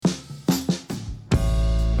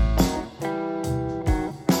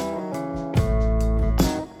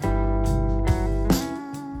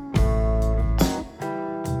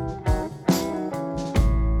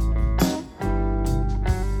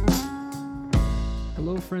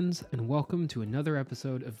Hello, friends, and welcome to another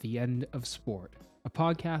episode of The End of Sport, a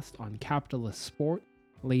podcast on capitalist sport,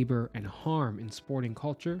 labor, and harm in sporting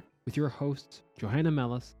culture with your hosts, Johanna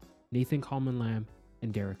Mellis, Nathan Coleman-Lamb,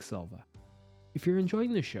 and Derek Silva. If you're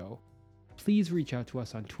enjoying the show, please reach out to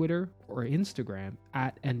us on Twitter or Instagram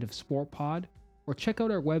at EndOfSportPod, or check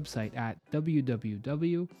out our website at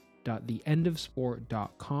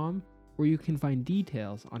www.theendofsport.com, where you can find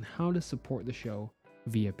details on how to support the show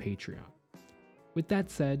via Patreon. With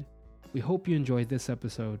that said, we hope you enjoyed this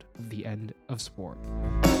episode of The End of Sport.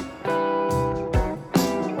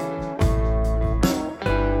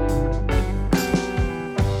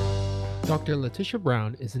 Dr. Letisha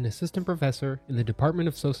Brown is an assistant professor in the Department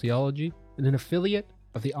of Sociology and an affiliate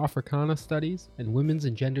of the Africana Studies and Women's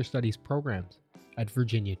and Gender Studies programs at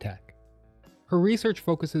Virginia Tech. Her research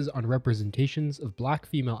focuses on representations of Black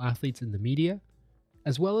female athletes in the media,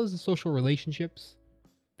 as well as the social relationships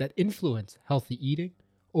that influence healthy eating,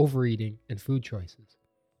 overeating, and food choices.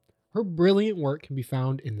 Her brilliant work can be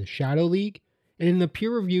found in the Shadow League and in the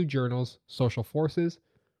peer-reviewed journals Social Forces,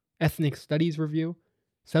 Ethnic Studies Review,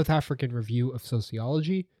 South African Review of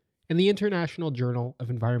Sociology, and the International Journal of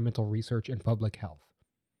Environmental Research and Public Health.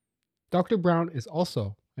 Dr. Brown is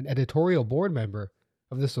also an editorial board member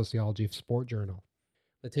of the Sociology of Sport Journal.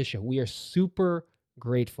 Letisha, we are super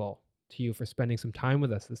grateful to you for spending some time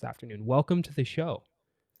with us this afternoon. Welcome to the show.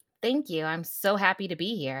 Thank you. I'm so happy to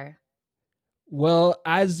be here. Well,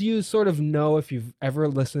 as you sort of know, if you've ever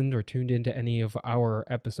listened or tuned into any of our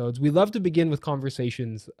episodes, we love to begin with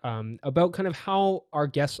conversations about kind of how our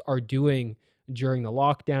guests are doing during the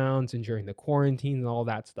lockdowns and during the quarantine and all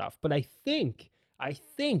that stuff. But I think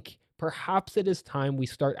perhaps it is time we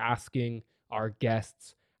start asking our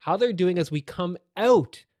guests how they're doing as we come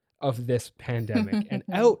out of this pandemic and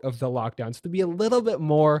out of the lockdowns, to be a little bit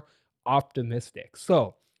more optimistic.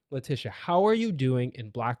 So, Letisha, how are you doing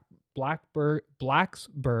in Blacksburg,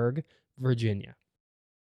 Virginia?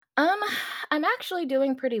 I'm actually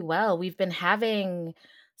doing pretty well. We've been having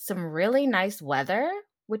some really nice weather,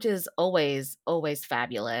 which is always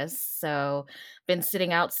fabulous. So, been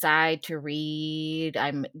sitting outside to read.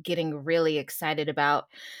 I'm getting really excited about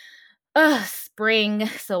spring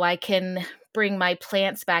so I can bring my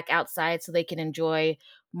plants back outside so they can enjoy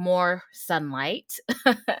more sunlight.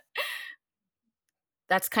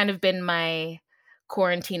 That's kind of been my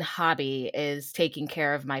quarantine hobby, is taking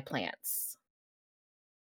care of my plants.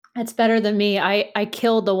 That's better than me. I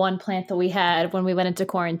killed the one plant that we had when we went into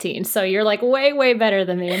quarantine. So you're like way better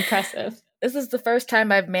than me. Impressive. This is the first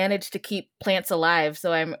time I've managed to keep plants alive,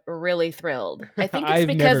 so I'm really thrilled. I think it's I've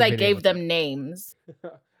because never I been gave able to. them names.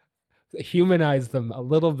 Humanize them a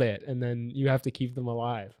little bit, and then you have to keep them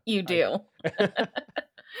alive. You do.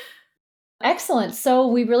 Excellent. So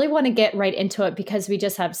we really want to get right into it because we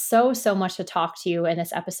just have so much to talk to you in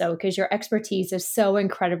this episode because your expertise is so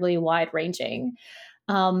incredibly wide ranging.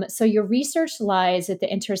 So your research lies at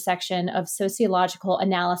the intersection of sociological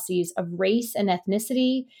analyses of race and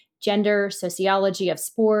ethnicity, gender, sociology of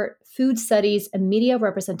sport, food studies, and media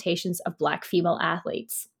representations of Black female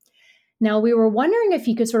athletes. Now, we were wondering if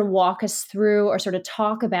you could sort of walk us through or sort of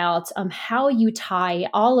talk about how you tie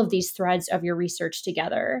all of these threads of your research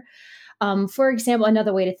together. For example,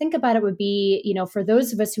 another way to think about it would be, for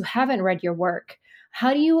those of us who haven't read your work,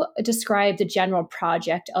 how do you describe the general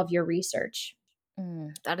project of your research?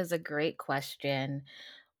 That is a great question.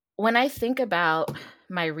 When I think about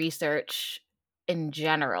my research in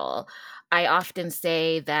general, I often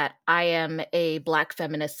say that I am a Black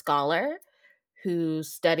feminist scholar who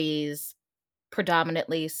studies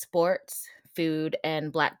predominantly sports, food,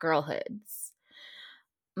 and Black girlhoods.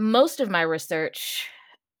 Most of my research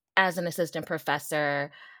as an assistant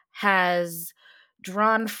professor has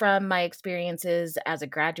drawn from my experiences as a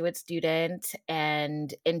graduate student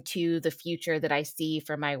and into the future that I see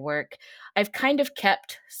for my work. I've kind of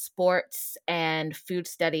kept sports and food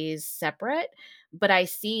studies separate, but I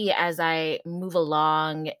see as I move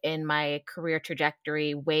along in my career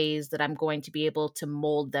trajectory ways that I'm going to be able to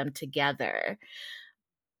mold them together.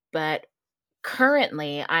 But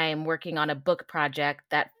currently, I'm working on a book project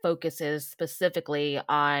that focuses specifically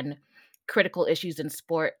on critical issues in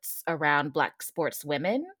sports around Black sports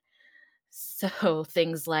women. So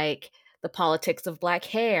things like the politics of Black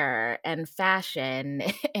hair and fashion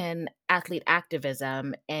and athlete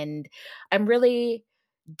activism. And I'm really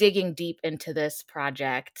digging deep into this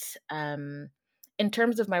project. In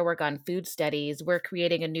terms of my work on food studies, we're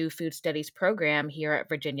creating a new food studies program here at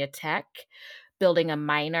Virginia Tech, building a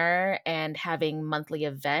minor and having monthly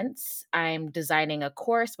events. I'm designing a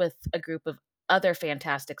course with a group of other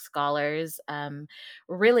fantastic scholars.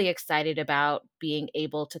 Really excited about being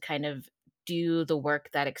able to kind of do the work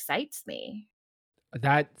that excites me.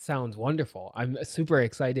 That sounds wonderful. I'm super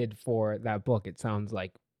excited for that book. It sounds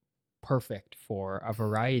like perfect for a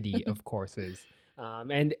variety of courses.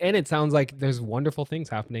 And it sounds like there's wonderful things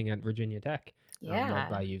happening at Virginia Tech, led Yeah.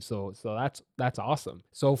 by you. So that's awesome.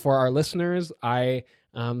 So for our listeners,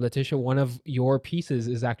 Letitia, one of your pieces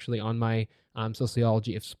is actually on my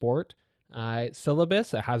sociology of sport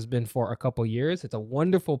syllabus. It has been for a couple years. It's a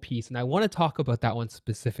wonderful piece, and I want to talk about that one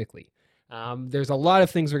specifically. There's a lot of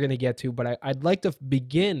things we're going to get to, but I'd like to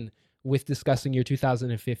begin with discussing your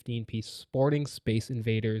 2015 piece, Sporting Space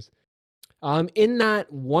Invaders. In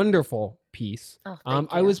that wonderful piece, Oh,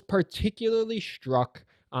 thank I you. was particularly struck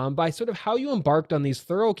by sort of how you embarked on these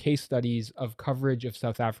thorough case studies of coverage of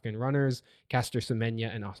South African runners, Caster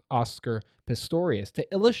Semenya and Oscar Pistorius, to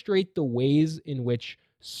illustrate the ways in which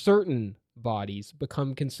certain bodies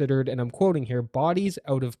become considered, and I'm quoting here, bodies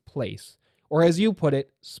out of place, or as you put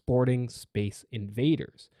it, sporting space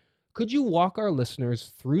invaders. Could you walk our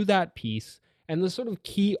listeners through that piece and the sort of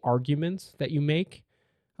key arguments that you make?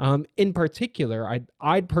 In particular,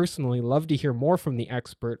 I'd personally love to hear more from the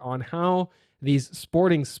expert on how these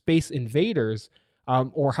sporting space invaders,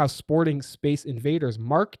 or how sporting space invaders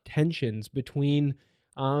mark tensions between,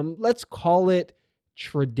 let's call it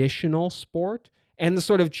traditional sport and the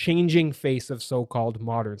sort of changing face of so-called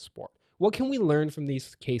modern sport. What can we learn from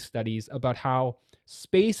these case studies about how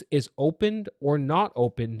space is opened or not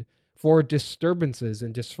opened for disturbances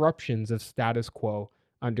and disruptions of status quo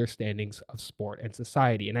understandings of sport and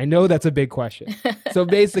society? And I know that's a big question. So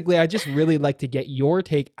basically, I just really like to get your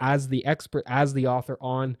take as the expert, as the author,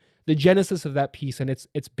 on the genesis of that piece and its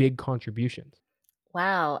big contributions.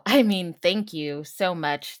 Wow. I mean, thank you so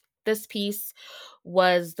much. This piece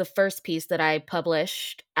was the first piece that I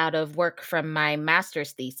published out of work from my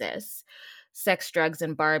master's thesis, Sex, Drugs,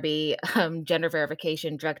 and Barbie, Gender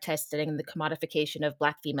Verification, Drug Testing, and the Commodification of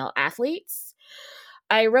Black Female Athletes.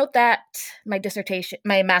 I wrote my dissertation,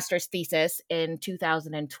 my master's thesis in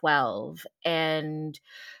 2012. And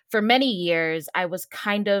for many years, I was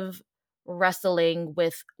kind of wrestling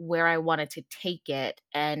with where I wanted to take it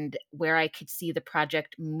and where I could see the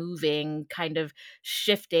project moving, kind of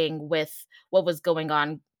shifting with what was going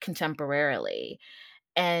on contemporarily.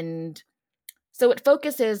 And so it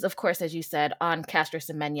focuses, of course, as you said, on Castor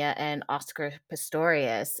Semenya and Oscar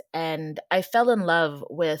Pistorius. And I fell in love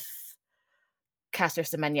with Caster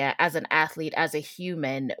Semenya as an athlete, as a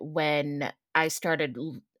human, when I started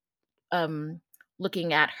um,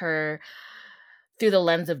 looking at her through the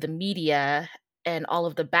lens of the media and all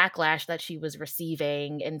of the backlash that she was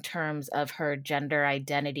receiving in terms of her gender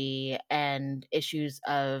identity and issues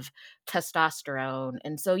of testosterone.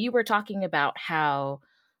 And so you were talking about how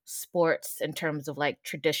sports, in terms of like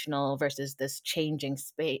traditional versus this changing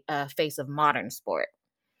face of modern sport.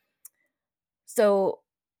 So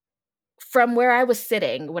from where I was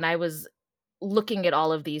sitting when I was looking at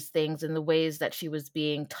all of these things and the ways that she was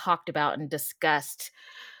being talked about and discussed,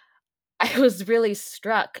 I was really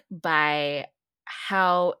struck by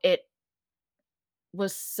how it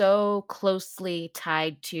was so closely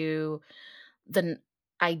tied to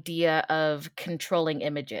idea of controlling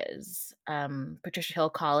images. Patricia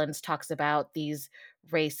Hill Collins talks about these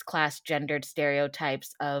race, class, gendered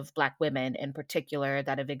stereotypes of Black women in particular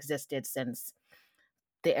that have existed since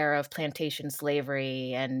the era of plantation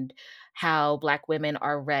slavery, and how Black women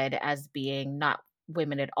are read as being not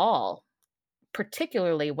women at all,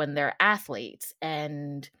 particularly when they're athletes.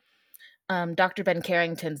 And Dr. Ben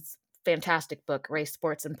Carrington's fantastic book, Race,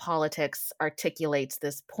 Sports, and Politics, articulates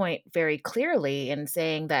this point very clearly in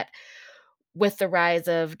saying that with the rise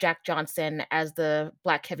of Jack Johnson as the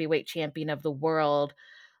Black heavyweight champion of the world,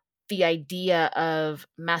 the idea of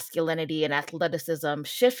masculinity and athleticism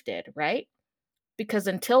shifted, right? Because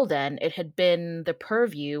until then, it had been the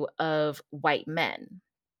purview of white men.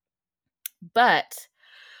 But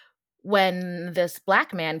when this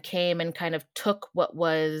Black man came and kind of took what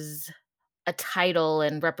was a title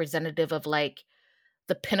and representative of like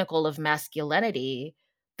the pinnacle of masculinity,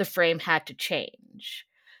 the frame had to change.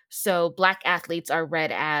 So Black athletes are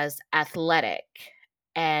read as athletic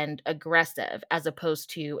and aggressive as opposed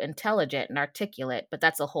to intelligent and articulate, but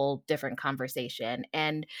that's a whole different conversation.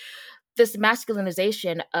 And this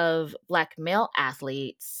masculinization of Black male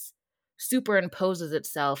athletes superimposes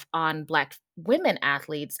itself on Black women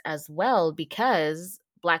athletes as well, because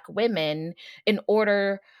Black women, in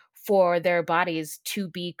order for their bodies to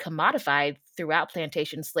be commodified throughout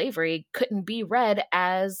plantation slavery, couldn't be read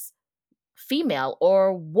as female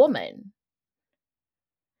or woman.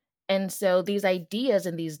 And so these ideas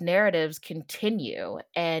and these narratives continue.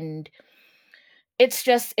 And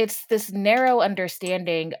it's this narrow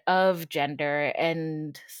understanding of gender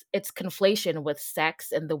and its conflation with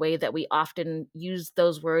sex, and the way that we often use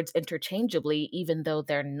those words interchangeably, even though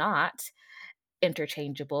they're not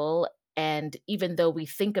interchangeable. And even though we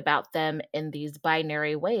think about them in these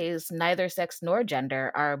binary ways, neither sex nor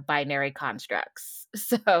gender are binary constructs.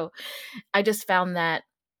 So I just found that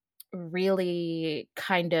really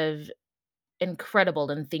kind of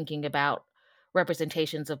incredible in thinking about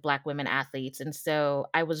representations of Black women athletes. And so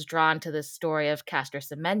I was drawn to this story of Caster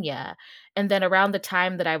Semenya. And then around the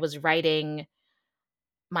time that I was writing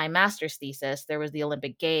my master's thesis, there was the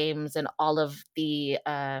Olympic Games and all of the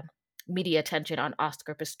media attention on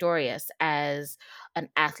Oscar Pistorius as an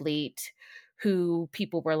athlete who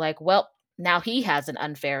people were like, well, now he has an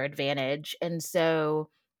unfair advantage. And so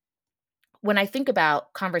when I think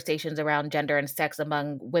about conversations around gender and sex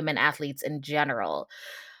among women athletes in general,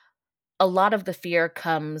 a lot of the fear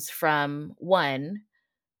comes from one,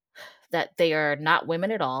 that they are not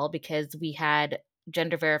women at all, because we had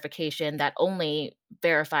gender verification that only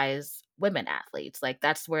verifies women athletes. Like,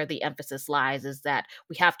 that's where the emphasis lies, is that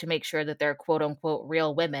we have to make sure that they're quote unquote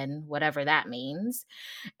real women, whatever that means.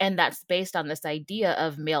 And that's based on this idea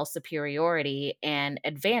of male superiority and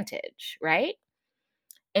advantage, right?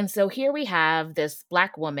 And so here we have this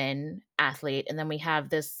Black woman athlete, and then we have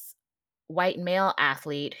this white male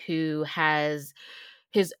athlete who has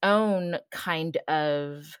his own kind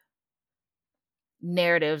of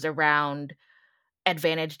narratives around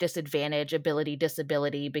advantage, disadvantage, ability,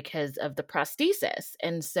 disability because of the prosthesis.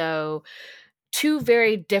 And so, two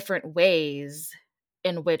very different ways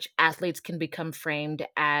in which athletes can become framed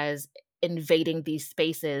as invading these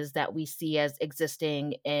spaces that we see as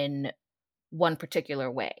existing in one particular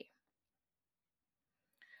way.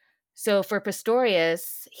 So for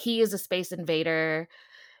Pistorius, he is a space invader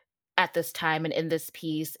at this time and in this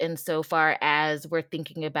piece, insofar as we're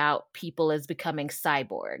thinking about people as becoming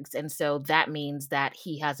cyborgs. And so that means that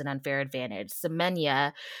he has an unfair advantage.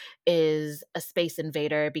 Semenya is a space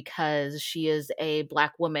invader because she is a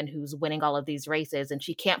Black woman who's winning all of these races, and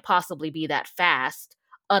she can't possibly be that fast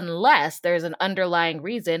unless there's an underlying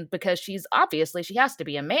reason, because she has to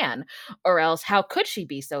be a man, or else how could she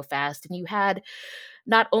be so fast? And you had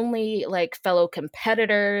not only like fellow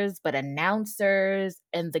competitors, but announcers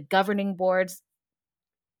and the governing boards,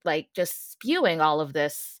 like just spewing all of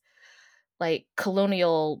this like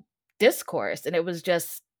colonial discourse. And it was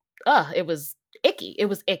just, it was icky. It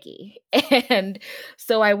was icky. And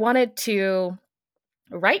so I wanted to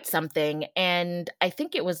write something. And I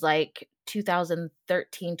think it was like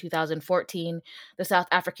 2013, 2014, the South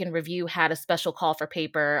African Review had a special call for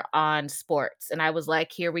paper on sports. And I was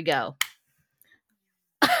like, here we go.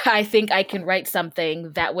 I think I can write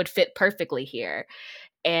something that would fit perfectly here.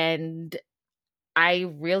 And I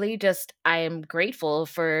am grateful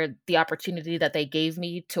for the opportunity that they gave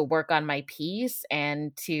me to work on my piece,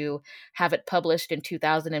 and to have it published in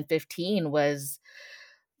 2015 was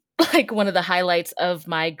like one of the highlights of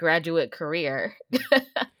my graduate career.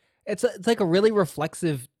 It's like a really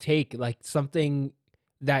reflexive take, like something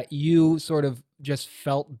that you sort of just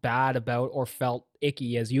felt bad about or felt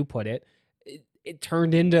icky, as you put it. It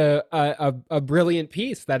turned into a brilliant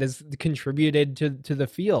piece that has contributed to the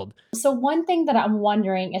field. So one thing that I'm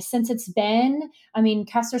wondering is, since it's been, I mean,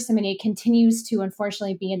 Caster Semenya continues to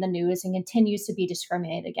unfortunately be in the news and continues to be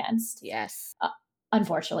discriminated against. Yes.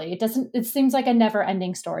 Unfortunately, it seems like a never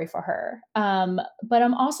ending story for her. But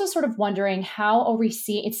I'm also sort of wondering how are we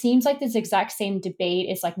see, it seems like this exact same debate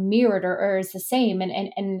is like mirrored, or is the same.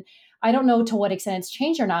 And I don't know to what extent it's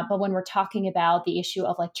changed or not, but when we're talking about the issue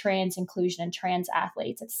of like trans inclusion and trans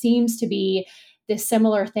athletes, it seems to be this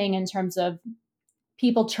similar thing in terms of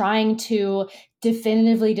people trying to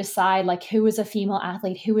definitively decide like who is a female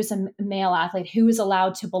athlete, who is a male athlete, who is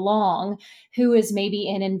allowed to belong, who is maybe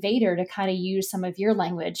an invader, to kind of use some of your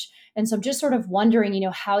language. And so I'm just sort of wondering,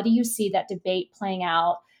 how do you see that debate playing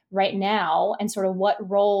out right now, and sort of what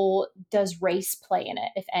role does race play in it,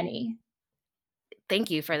 if any? Thank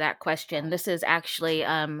you for that question. This is actually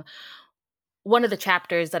one of the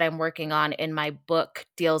chapters that I'm working on in my book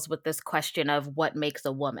deals with this question of what makes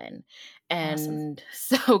a woman. Awesome. And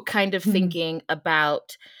so kind of thinking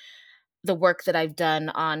about the work that I've done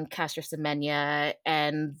on Caster Semenya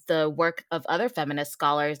and the work of other feminist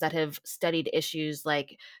scholars that have studied issues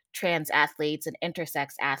like trans athletes and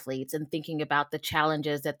intersex athletes, and thinking about the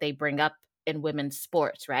challenges that they bring up in women's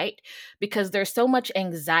sports, right? Because there's so much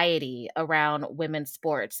anxiety around women's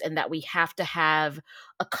sports, and that we have to have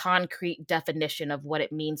a concrete definition of what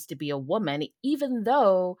it means to be a woman, even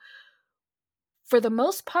though for the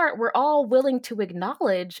most part, we're all willing to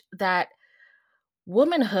acknowledge that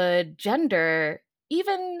womanhood, gender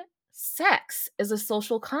even sex is a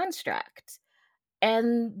social construct,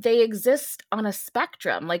 and they exist on a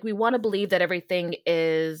spectrum. Like, we want to believe that everything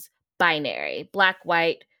is binary, black,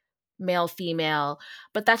 white, male, female,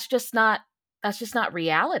 but that's just not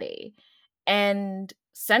reality. And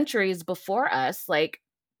centuries before us, like,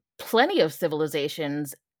 plenty of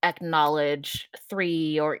civilizations acknowledge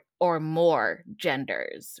three or more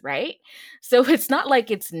genders, right? So it's not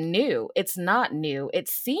like it's new. It's not new. It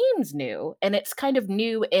seems new, and it's kind of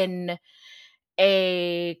new in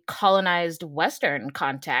a colonized Western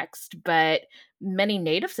context, but many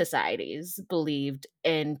native societies believed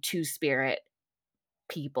in two-spirit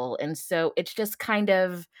people. And so it's just kind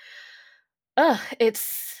of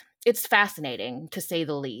it's fascinating, to say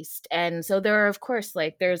the least. And so there are, of course,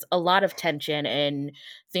 like, there's a lot of tension in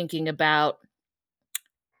thinking about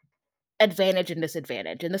advantage and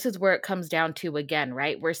disadvantage. And this is where it comes down to, again,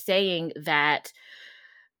 right? We're saying that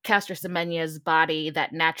Castor Semenya's body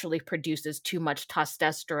that naturally produces too much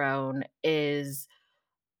testosterone is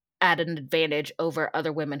at an advantage over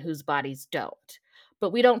other women whose bodies don't.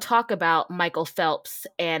 But we don't talk about Michael Phelps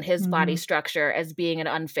and his body Mhm. structure as being an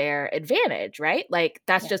unfair advantage, right? Like,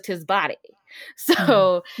 that's Yeah. just his body. Mhm.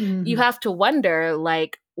 So you Mhm. have to wonder,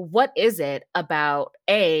 like, what is it about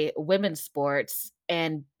A, women's sports,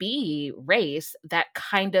 and B, race, that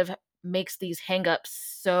kind of makes these hangups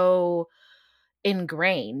so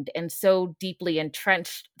ingrained and so deeply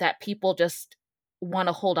entrenched that people just want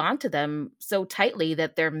to hold on to them so tightly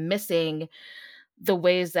that they're missing the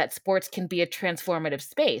ways that sports can be a transformative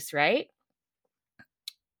space, right?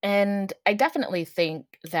 And I definitely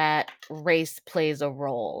think that race plays a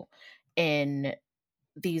role in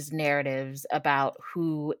these narratives about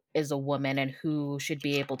who is a woman and who should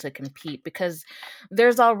be able to compete, because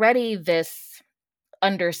there's already this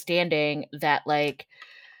understanding that, like,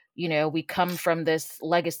 we come from this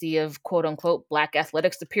legacy of quote unquote Black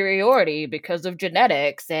athletic superiority because of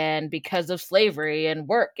genetics and because of slavery and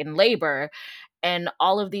work and labor and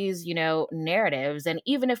all of these, narratives. And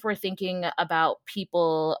even if we're thinking about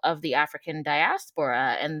people of the African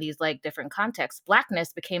diaspora and these, like, different contexts,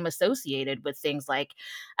 Blackness became associated with things like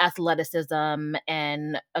athleticism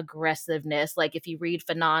and aggressiveness. Like, if you read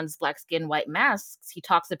Fanon's Black Skin, White Masks, he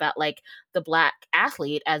talks about, like, the Black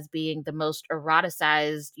athlete as being the most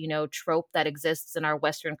eroticized, trope that exists in our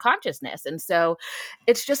Western consciousness. And so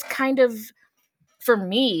it's just kind of, for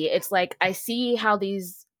me, it's like I see how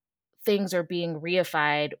these things are being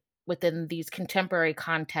reified within these contemporary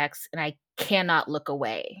contexts, and I cannot look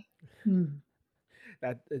away. Mm.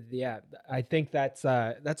 Yeah, I think that's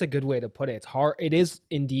a good way to put it. It's hard. It is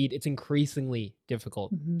indeed. It's increasingly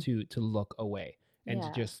difficult Mhm. to look away and to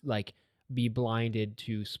Yeah. just like be blinded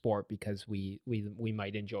to sport because we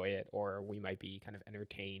might enjoy it or we might be kind of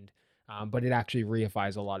entertained. But it actually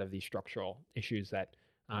reifies a lot of these structural issues that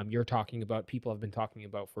you're talking about. People have been talking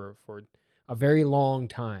about for a very long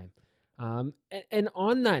time. And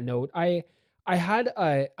on that note, I had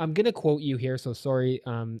I'm gonna quote you here, so sorry,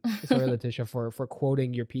 sorry, Letisha, for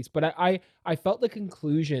quoting your piece, but I felt the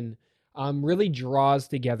conclusion really draws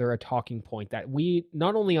together a talking point that we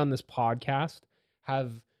not only on this podcast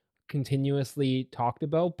have continuously talked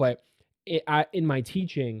about, but in my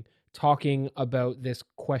teaching, talking about this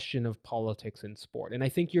question of politics in sport. And I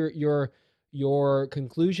think your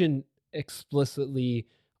conclusion explicitly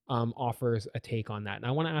offers a take on that, and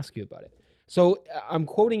I want to ask you about it. So I'm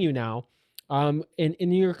quoting you now.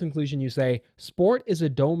 In your conclusion, you say, sport is a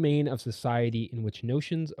domain of society in which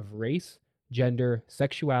notions of race, gender,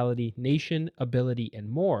 sexuality, nation, ability, and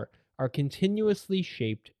more are continuously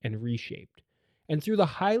shaped and reshaped. And through the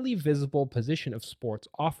highly visible position of sports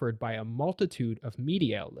offered by a multitude of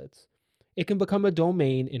media outlets, it can become a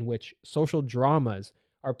domain in which social dramas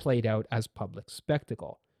are played out as public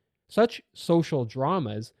spectacle. Such social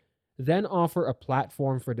dramas then offer a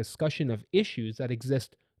platform for discussion of issues that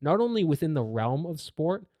exist not only within the realm of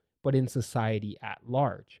sport, but in society at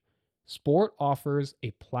large. Sport offers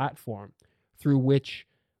a platform through which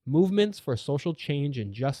movements for social change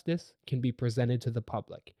and justice can be presented to the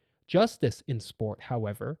public. Justice in sport,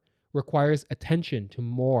 however, requires attention to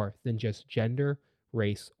more than just gender,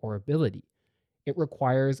 race, or ability. It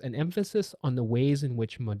requires an emphasis on the ways in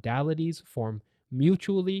which modalities form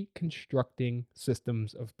mutually constructing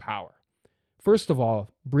systems of power. First of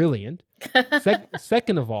all, brilliant.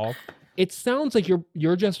 Second of all, it sounds like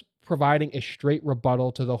you're just providing a straight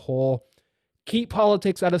rebuttal to the whole keep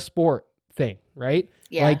politics out of sport thing, right?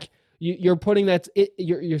 Yeah. Like you're putting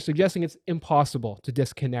you're suggesting it's impossible to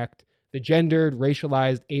disconnect the gendered,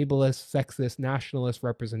 racialized, ableist, sexist, nationalist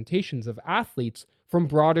representations of athletes from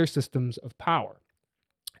broader systems of power.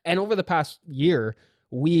 And over the past year,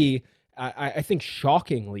 we I think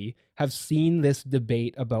shockingly, have seen this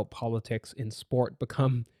debate about politics in sport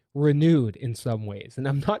become renewed in some ways. And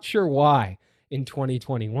I'm not sure why in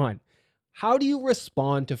 2021. How do you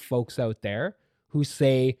respond to folks out there who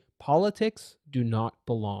say politics do not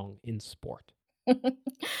belong in sport?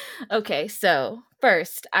 Okay, so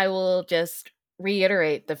first, I will just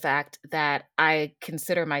reiterate the fact that I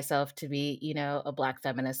consider myself to be, a Black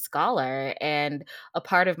feminist scholar. And a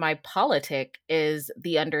part of my politic is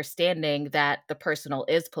the understanding that the personal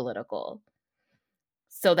is political.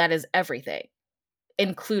 So that is everything,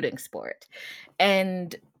 including sport.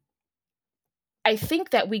 And I think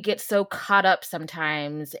that we get so caught up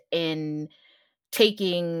sometimes in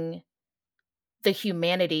taking the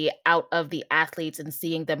humanity out of the athletes and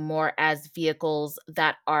seeing them more as vehicles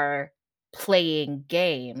that are playing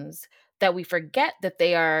games, that we forget that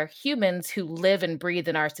they are humans who live and breathe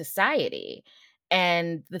in our society.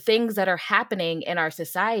 And the things that are happening in our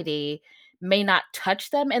society may not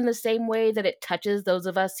touch them in the same way that it touches those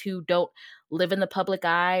of us who don't live in the public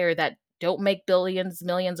eye or that don't make billions,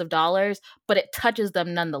 millions of dollars, but it touches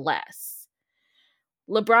them nonetheless.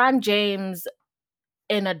 LeBron James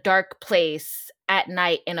in a dark place at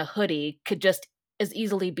night in a hoodie could just as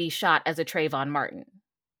easily be shot as a Trayvon Martin.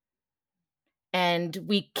 And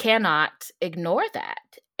we cannot ignore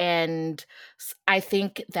that. And I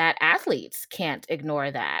think that athletes can't ignore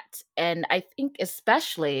that. And I think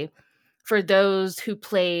especially for those who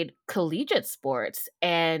played collegiate sports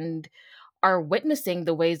and are witnessing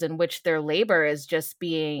the ways in which their labor is just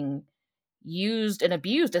being used and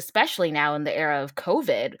abused, especially now in the era of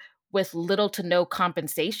COVID, with little to no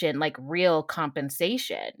compensation, like real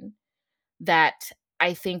compensation, that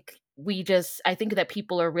I think that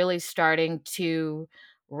people are really starting to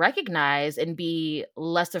recognize and be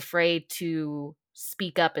less afraid to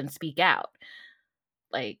speak up and speak out.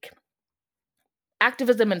 Like,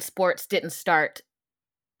 activism in sports didn't start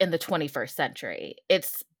in the 21st century.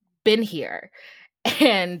 It's been here.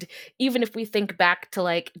 And even if we think back to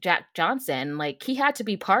like Jack Johnson, like he had to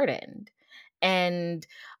be pardoned. And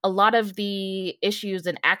a lot of the issues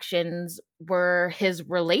and actions were his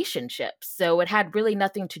relationships. So it had really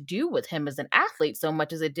nothing to do with him as an athlete so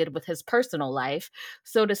much as it did with his personal life.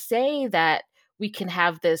 So to say that we can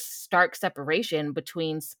have this stark separation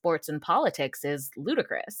between sports and politics is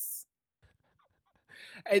ludicrous.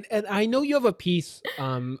 And I know you have a piece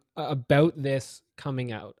about this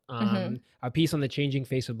coming out, Hmm. a piece on the changing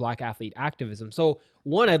face of Black athlete activism. So,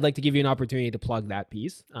 one, I'd like to give you an opportunity to plug that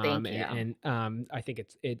piece, Thank you. I think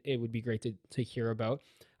it would be great to hear about.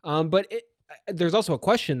 There's also a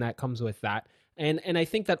question that comes with that, and I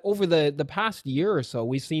think that over the past year or so,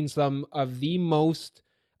 we've seen some of the most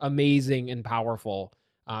amazing and powerful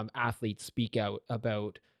athletes speak out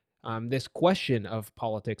about this question of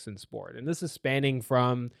politics and sport. And this is spanning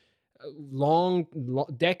from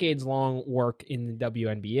decades long work in the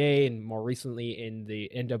WNBA and more recently in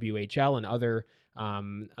the NWHL and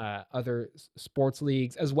other sports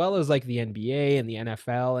leagues, as well as like the NBA and the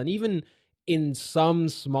NFL, and even in some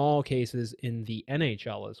small cases in the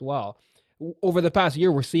NHL as well. Over the past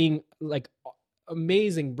year, we're seeing like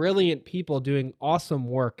amazing, brilliant people doing awesome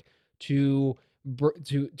work to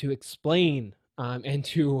to explain and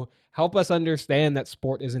to help us understand that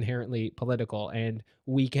sport is inherently political and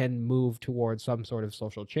we can move towards some sort of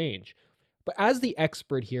social change. But as the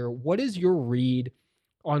expert here, what is your read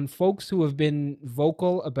on folks who have been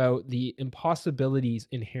vocal about the impossibilities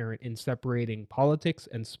inherent in separating politics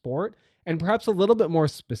and sport? And perhaps a little bit more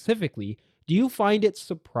specifically, do you find it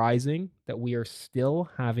surprising that we are still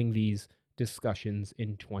having these discussions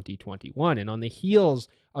in 2021 and on the heels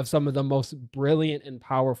of some of the most brilliant and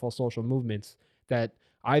powerful social movements that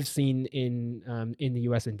I've seen in the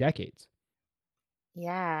US in decades?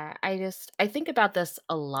 Yeah, I think about this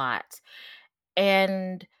a lot.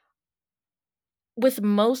 And with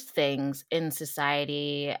most things in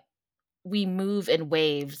society, we move in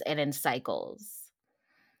waves and in cycles.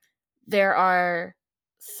 There are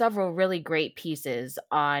several really great pieces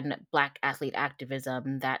on Black athlete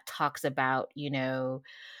activism that talks about,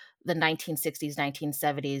 the 1960s,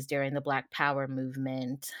 1970s during the Black Power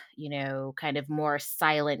movement, kind of more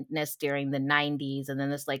silentness during the 90s, and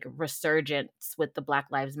then this like resurgence with the Black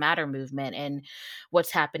Lives Matter movement and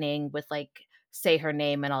what's happening with like Say Her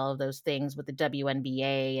Name and all of those things with the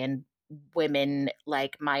WNBA and women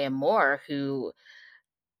like Maya Moore who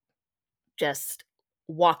just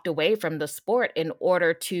walked away from the sport in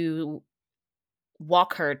order to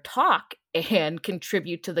walk her talk and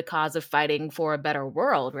contribute to the cause of fighting for a better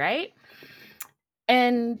world, right?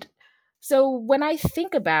 And so when I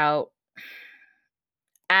think about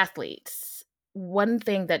athletes, one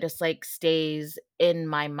thing that just like stays in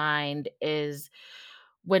my mind is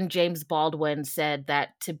when James Baldwin said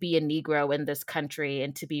that to be a Negro in this country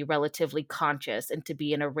and to be relatively conscious and to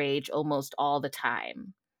be in a rage almost all the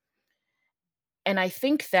time. And I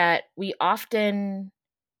think that we often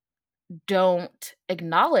don't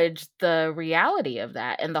acknowledge the reality of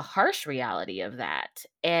that and the harsh reality of that.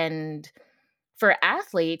 And for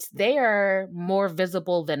athletes, they are more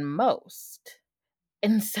visible than most.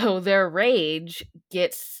 And so their rage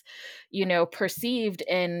gets, perceived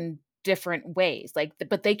in different ways. Like,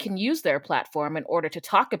 but they can use their platform in order to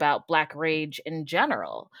talk about Black rage in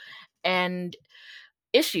general and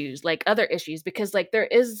issues, like other issues, because like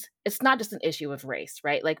it's not just an issue of race,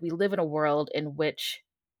 right? Like we live in a world in which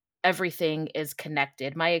everything is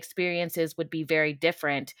connected. My experiences would be very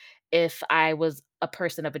different if I was a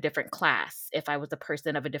person of a different class, if I was a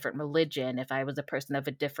person of a different religion, if I was a person of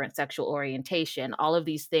a different sexual orientation. All of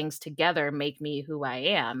these things together make me who I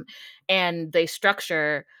am, and they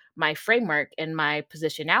structure my framework and my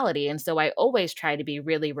positionality. And so I always try to be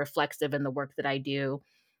really reflexive in the work that I do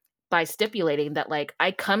by stipulating that, like,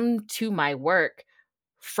 I come to my work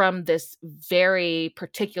from this very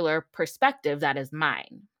particular perspective that is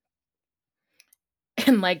mine.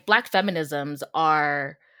 And like Black feminisms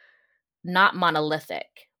are not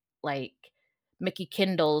monolithic. Like Mickey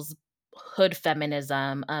Kindle's hood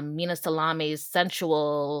feminism, Mina Salami's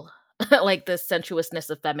sensual, like the sensuousness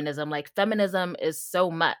of feminism. Like feminism is so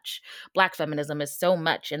much. Black feminism is so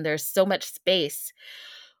much, and there's so much space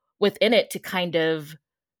within it to kind of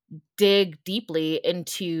dig deeply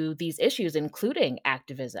into these issues, including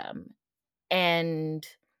activism. And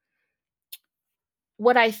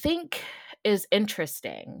what I think is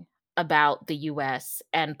interesting about the US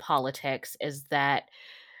and politics is that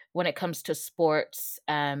when it comes to sports,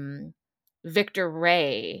 Victor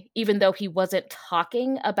Ray, even though he wasn't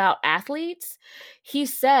talking about athletes, he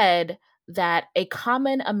said that a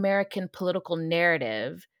common American political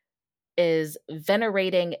narrative is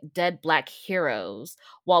venerating dead Black heroes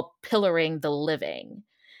while pillaring the living.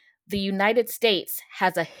 The United States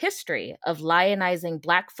has a history of lionizing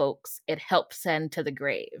Black folks it helped send to the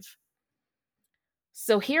grave.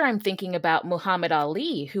 So here I'm thinking about Muhammad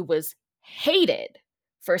Ali, who was hated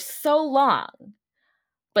for so long.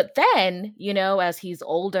 But then, as he's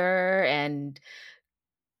older and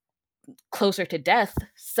closer to death,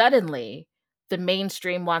 suddenly the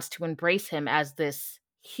mainstream wants to embrace him as this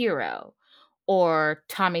hero, or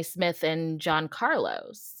Tommy Smith and John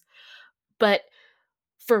Carlos. But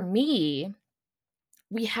for me,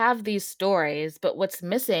 we have these stories, but what's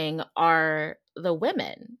missing are the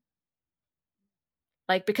women.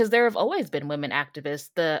 Like, because there have always been women activists.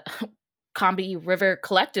 The Combahee River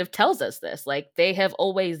Collective tells us this. Like, they have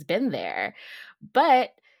always been there. But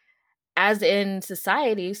as in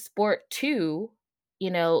society, sport too,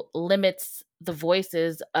 limits the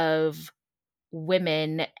voices of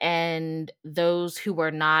women and those who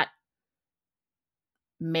are not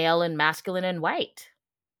male and masculine and white.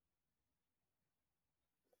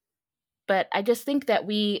 But I just think that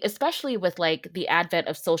we, especially with like the advent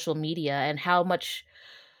of social media and how much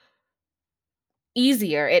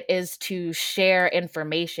easier it is to share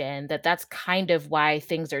information, that's kind of why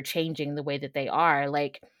things are changing the way that they are.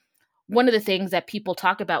 Like one of the things that people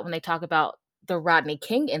talk about when they talk about the Rodney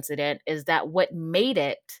King incident is that what made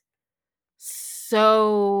it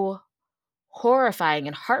so horrifying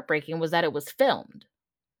and heartbreaking was that it was filmed.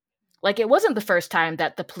 Like it wasn't the first time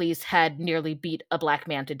that the police had nearly beat a Black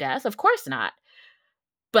man to death. Of course not.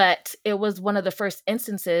 But it was one of the first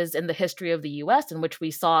instances in the history of the US in which we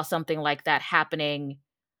saw something like that happening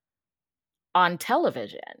on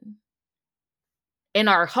television in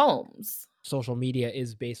our homes. Social media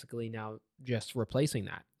is basically now just replacing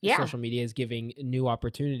that. Yeah. Social media is giving new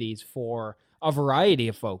opportunities for a variety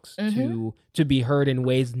of folks Mhm. to be heard in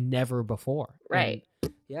ways never before. Right.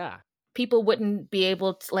 And yeah. People wouldn't be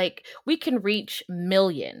able to, like, we can reach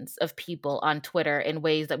millions of people on Twitter in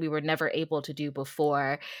ways that we were never able to do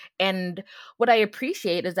before. And what I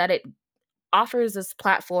appreciate is that it offers this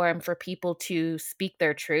platform for people to speak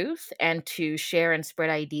their truth and to share and spread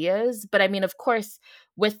ideas. But I mean, of course,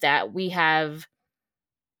 with that, we have,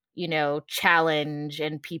 challenge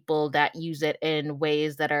and people that use it in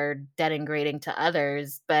ways that are denigrating to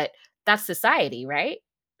others. But that's society, right?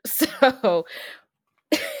 So,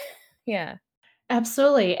 yeah.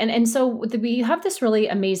 Absolutely. And so you have this really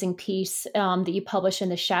amazing piece that you publish in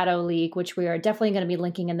the Shadow League, which we are definitely going to be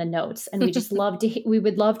linking in the notes. And we just we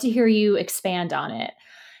would love to hear you expand on it.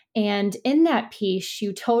 And in that piece,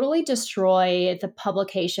 you totally destroy the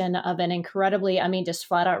publication of an incredibly, I mean, just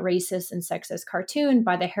flat out racist and sexist cartoon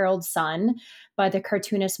by the Herald Sun by the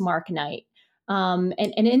cartoonist Mark Knight. And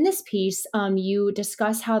in this piece, you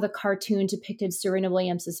discuss how the cartoon depicted Serena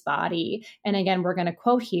Williams's body. And again, we're going to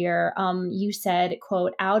quote here. You said,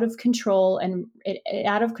 "quote out of control and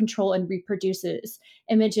reproduces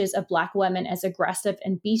images of Black women as aggressive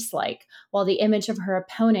and beast-like, while the image of her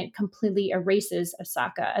opponent completely erases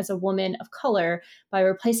Osaka as a woman of color by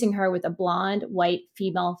replacing her with a blonde, white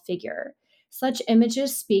female figure." Such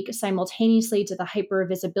images speak simultaneously to the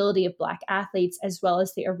hypervisibility of Black athletes as well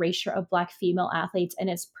as the erasure of Black female athletes and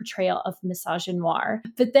its portrayal of misogynoir.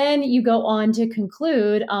 But then you go on to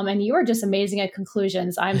conclude, and you are just amazing at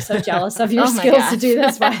conclusions. I'm so jealous of your Oh my skills to do gosh.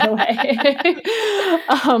 this, by the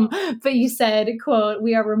way. But you said, quote,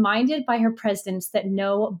 "We are reminded by her presence that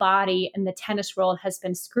no body in the tennis world has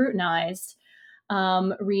been scrutinized.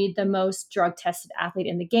 Read the most drug tested athlete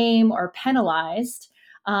in the game or penalized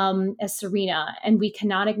as Serena. And we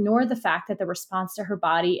cannot ignore the fact that the response to her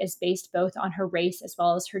body is based both on her race as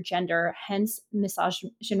well as her gender, hence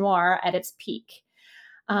misogynoir at its peak."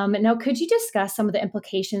 Now, could you discuss some of the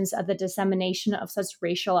implications of the dissemination of such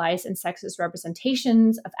racialized and sexist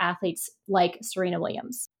representations of athletes like Serena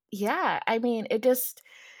Williams? Yeah, I mean, it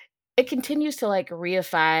continues to like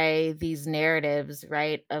reify these narratives,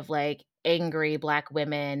 right, of like angry Black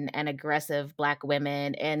women and aggressive Black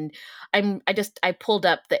women. And I pulled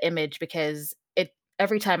up the image because it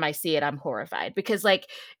every time I see it, I'm horrified because like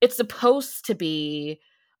it's supposed to be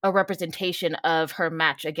a representation of her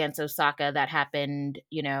match against Osaka that happened,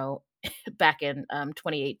 back in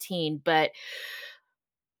 2018. But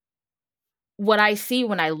what I see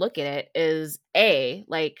when I look at it is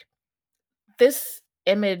like this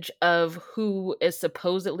image of who is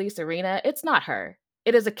supposedly Serena, it's not her.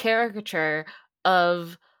 It is a caricature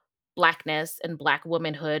of Blackness and Black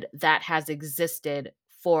womanhood that has existed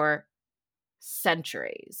for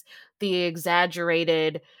centuries. The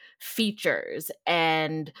exaggerated features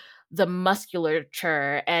and the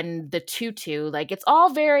musculature and the tutu, like it's all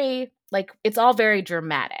very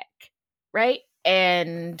dramatic, right?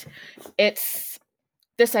 And it's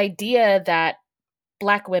this idea that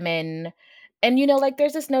Black women and like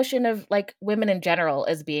there's this notion of like women in general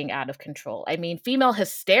as being out of control. I mean, female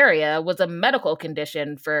hysteria was a medical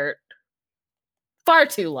condition for far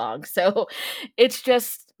too long. So it's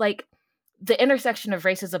just like the intersection of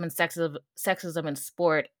racism and sexism in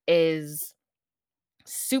sport is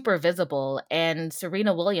super visible, and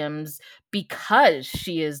Serena Williams, because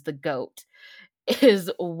she is the GOAT,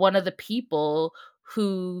 is one of the people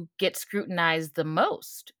who get scrutinized the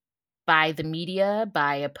most by the media,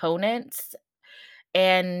 by opponents.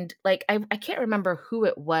 And like I can't remember who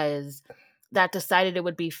it was that decided it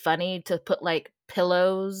would be funny to put like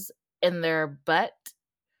pillows in their butt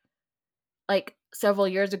like several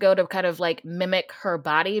years ago to kind of like mimic her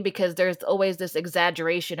body, because there's always this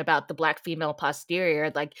exaggeration about the Black female posterior.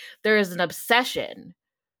 Like there is an obsession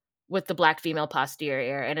with the Black female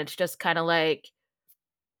posterior, and it's just kind of like,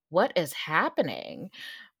 what is happening?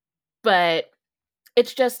 But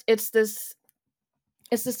it's this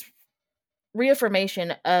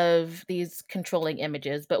reaffirmation of these controlling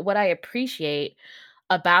images. But what I appreciate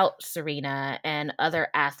about Serena and other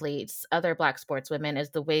athletes, other Black sportswomen, is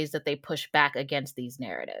the ways that they push back against these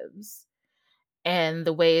narratives and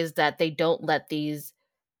the ways that they don't let these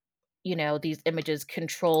images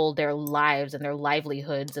control their lives and their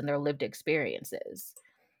livelihoods and their lived experiences.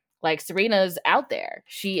 Like Serena's out there.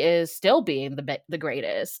 She is still being the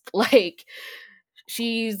greatest. Like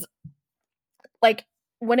she's like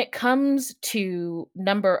when it comes to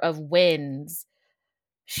number of wins,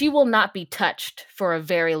 she will not be touched for a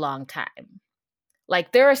very long time.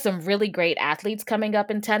 Like there are some really great athletes coming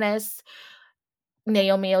up in tennis,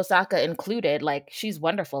 Naomi Osaka included. Like she's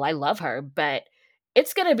wonderful. I love her, but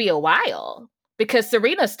it's going to be a while because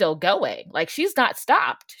Serena's still going. Like she's not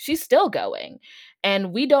stopped. She's still going.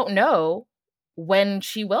 And we don't know when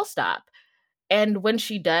she will stop. And when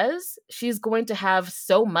she does, she's going to have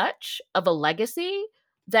so much of a legacy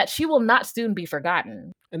that she will not soon be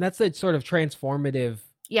forgotten. And that's a sort of transformative.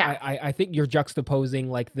 Yeah. I think you're juxtaposing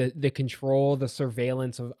like the control, the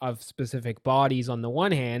surveillance of specific bodies on the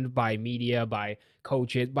one hand by media, by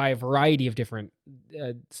coaches, by a variety of different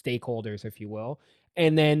stakeholders, if you will.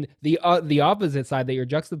 And then the opposite side that you're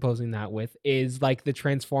juxtaposing that with is like the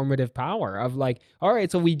transformative power of like, all right,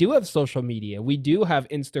 so we do have social media, we do have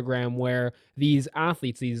Instagram, where these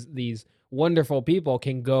athletes, these wonderful people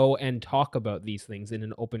can go and talk about these things in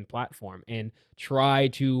an open platform and try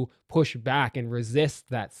to push back and resist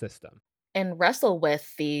that system. And wrestle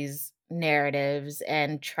with these narratives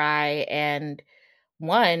and try and,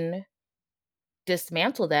 one,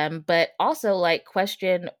 dismantle them, but also like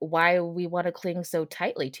question why we want to cling so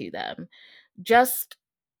tightly to them. Just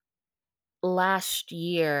last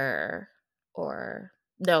year, or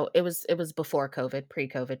no, it was before COVID,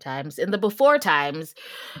 pre-COVID times. In the before times,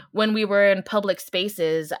 when we were in public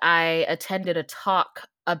spaces, I attended a talk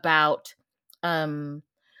about um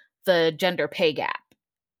the gender pay gap.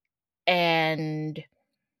 And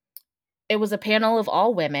it was a panel of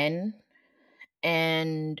all women.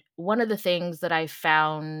 And one of the things that I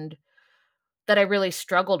found that I really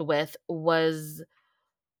struggled with was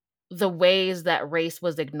the ways that race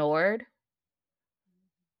was ignored.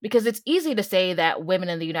 Because it's easy to say that women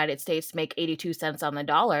in the United States make 82 cents on the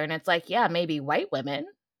dollar. And it's like, yeah, maybe white women.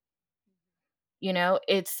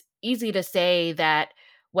 It's easy to say that,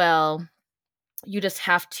 well, you just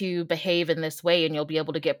have to behave in this way and you'll be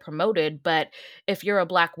able to get promoted. But if you're a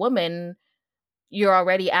Black woman, you're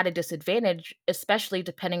already at a disadvantage, especially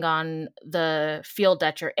depending on the field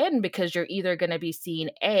that you're in, because you're either going to be seen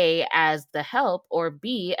A, as the help, or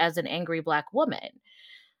B, as an angry Black woman.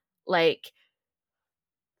 Like,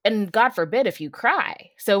 and God forbid if you cry.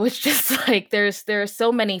 So it's just like there are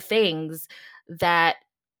so many things that,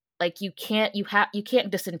 like, you can't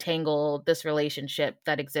disentangle this relationship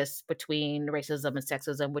that exists between racism and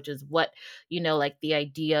sexism, which is what, like the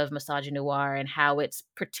idea of misogynoir and how it's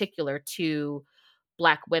particular to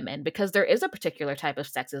Black women, because there is a particular type of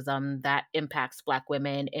sexism that impacts Black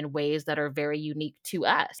women in ways that are very unique to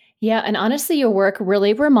us. Yeah, and honestly, your work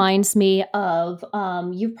really reminds me of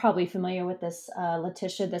you're probably familiar with this,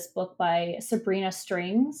 Letitia, this book by Sabrina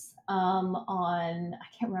Strings, on I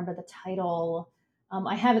can't remember the title.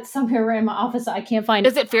 I have it somewhere in my office. I can't find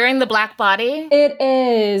Is it Fearing the Black Body? it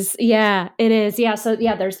is. Yeah, it is. Yeah. So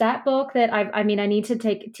yeah, there's that book that I mean, I need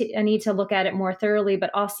to I need to look at it more thoroughly, but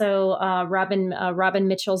also Robin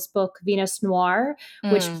Mitchell's book, Venus Noir,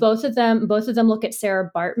 which Mm, both of them look at Sarah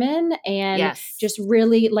Bartman and yes. just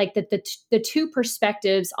really like the two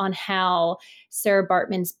perspectives on how Sarah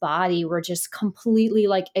Bartman's body were just completely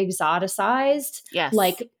like exoticized, Yes.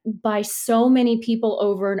 like by so many people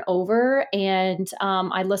over and over. And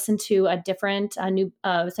I listened to a new,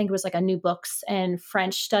 I think it was like a New Books and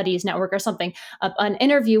French Studies Network or something, an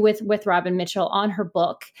interview with Robin Mitchell on her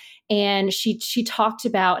book, and she talked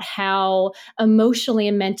about how emotionally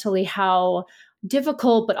and mentally how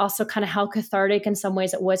difficult, but also kind of how cathartic in some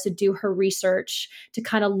ways it was to do her research to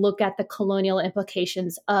kind of look at the colonial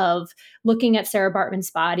implications of looking at Sarah Bartman's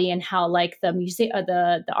body and how like the museum,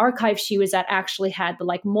 the archive she was at actually had the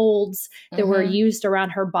like molds that were Mhm. used around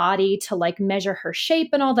her body to like measure her shape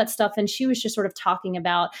and all that stuff. And she was just sort of talking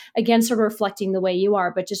about, again, sort of reflecting the way you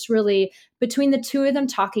are, but just really between the two of them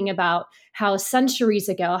talking about how centuries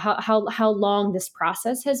ago, how long this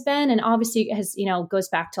process has been. And obviously it has, goes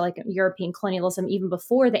back to like European colonialism even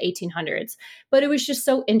before the 1800s. But it was just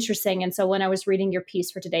so interesting. And so when I was reading your piece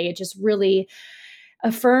for today, it just really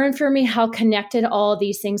affirmed for me how connected all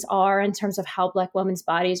these things are in terms of how Black women's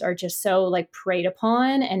bodies are just so like preyed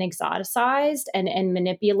upon and exoticized and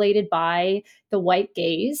manipulated by the white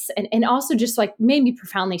gaze, and also just like made me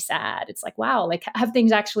profoundly sad. It's like, wow, like have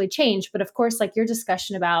things actually changed? But of course, like your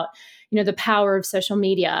discussion about the power of social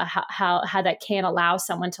media, how that can allow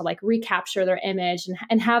someone to like recapture their image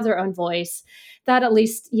and have their own voice, that at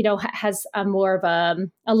least has a more of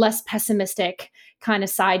a less pessimistic kind of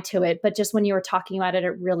side to it. But just when you were talking about it,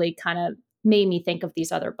 it really kind of made me think of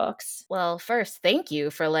these other books. Well, first, thank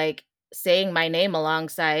you for like saying my name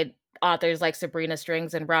alongside authors like Sabrina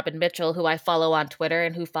Strings and Robin Mitchell, who I follow on Twitter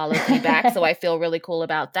and who follows me back. So I feel really cool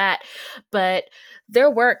about that. But their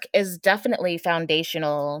work is definitely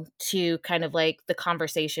foundational to kind of like the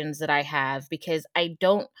conversations that I have, because I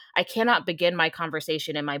cannot begin my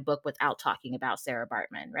conversation in my book without talking about Sarah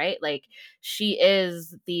Bartman, right? Like, she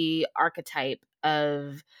is the archetype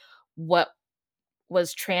of what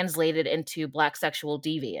was translated into Black sexual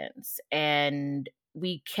deviance. And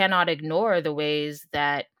we cannot ignore the ways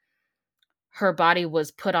that her body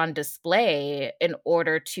was put on display in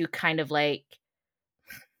order to kind of like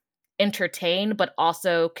entertain, but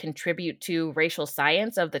also contribute to racial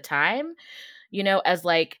science of the time, as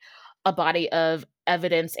like a body of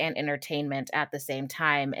evidence and entertainment at the same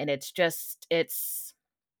time. And it's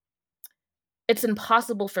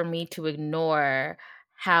impossible for me to ignore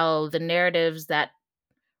how the narratives that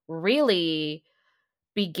really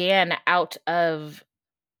began out of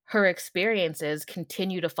her experiences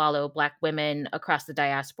continue to follow Black women across the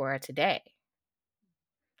diaspora today.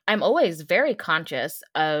 I'm always very conscious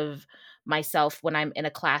of myself when I'm in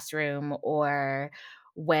a classroom or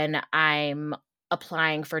when I'm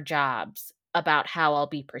applying for jobs about how I'll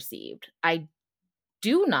be perceived. I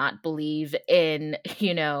do not believe in,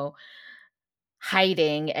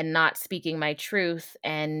 hiding and not speaking my truth.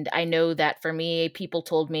 And I know that for me, people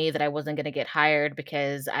told me that I wasn't going to get hired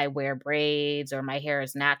because I wear braids or my hair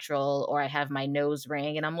is natural or I have my nose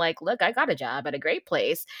ring. And I'm like, look, I got a job at a great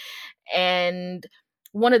place. And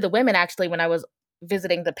one of the women, actually, when I was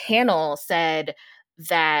visiting the panel, said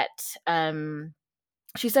that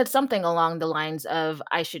she said something along the lines of,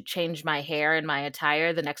 I should change my hair and my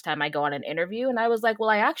attire the next time I go on an interview. And I was like, well,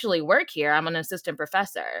 I actually work here. I'm an assistant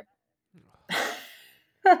professor.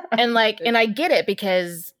 And like, and I get it,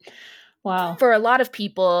 because Wow. for a lot of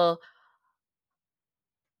people,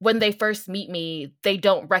 when they first meet me, they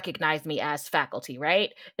don't recognize me as faculty,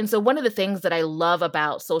 right? And so one of the things that I love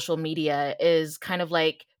about social media is kind of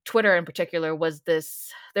like Twitter in particular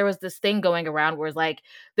there was this thing going around where it's like,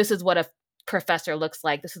 this is what a professor looks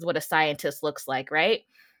like, this is what a scientist looks like, right?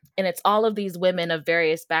 And it's all of these women of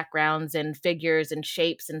various backgrounds and figures and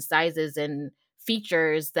shapes and sizes and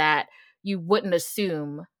features that you wouldn't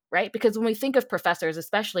assume, right? Because when we think of professors,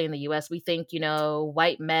 especially in the US, we think,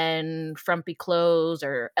 white men, frumpy clothes,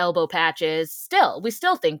 or elbow patches. We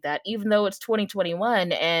still think that, even though it's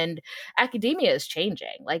 2021 and academia is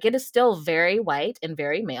changing. Like, it is still very white and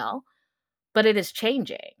very male, but it is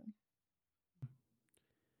changing.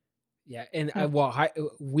 Yeah, and Yeah.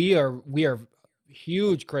 we are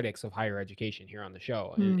huge critics of higher education here on the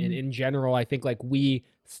show, and in general, I think like we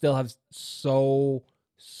still have so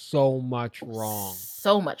much wrong,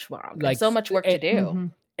 So much wrong and like so much work to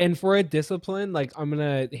do. and for a discipline, like I'm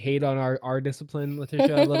gonna hate on our discipline,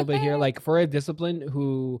 Letisha, a little bit here. Like for a discipline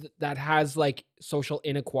that has like social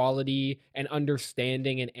inequality and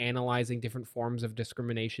understanding and analyzing different forms of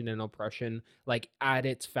discrimination and oppression, like at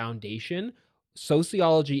its foundation,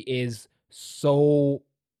 sociology is so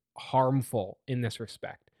harmful in this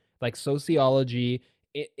respect. Like sociology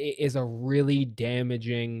is a really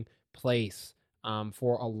damaging place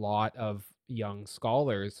for a lot of young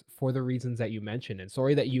scholars for the reasons that you mentioned. And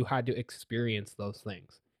sorry that you had to experience those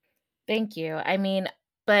things. Thank you. I mean,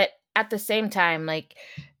 but at the same time, like,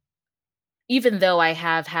 even though I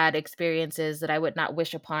have had experiences that I would not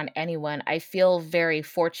wish upon anyone, I feel very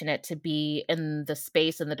fortunate to be in the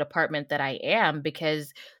space and the department that I am,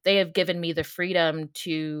 because they have given me the freedom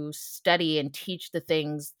to study and teach the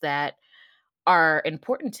things that are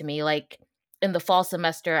important to me. Like, in the fall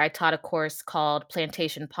semester, I taught a course called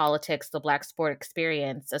Plantation Politics, the Black Sport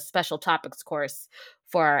Experience, a special topics course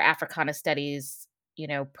for our Africana Studies,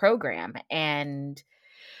 program. And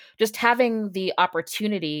just having the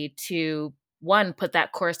opportunity to, one, put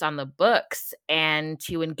that course on the books and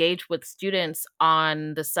to engage with students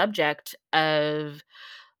on the subject of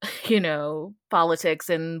politics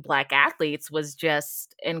and Black athletes was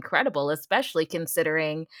just incredible, especially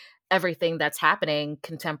considering everything that's happening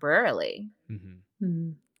contemporarily.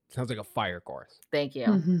 Sounds like a fire course. Thank you.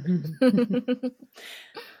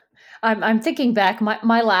 I'm thinking back.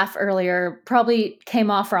 My laugh earlier probably came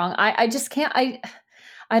off wrong. I just can't.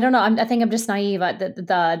 I don't know. I think I'm just naive.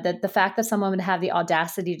 The fact that someone would have the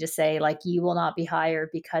audacity to say, like, you will not be hired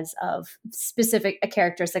because of specific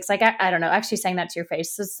characteristics. Like, I don't know. Actually saying that to your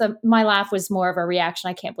face. So my laugh was more of a reaction.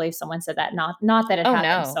 I can't believe someone said that. Not that it Oh,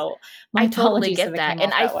 happened. no. So my I totally apologies if get it that. came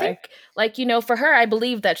And off I that think, way. like, for her, I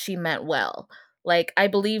believe that she meant well. Like, I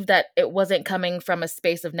believe that it wasn't coming from a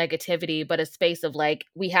space of negativity, but a space of like,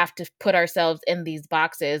 we have to put ourselves in these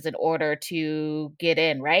boxes in order to get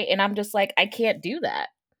in, right? And I'm just like, I can't do that.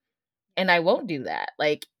 And I won't do that.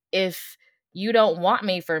 Like, if you don't want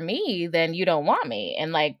me for me, then you don't want me.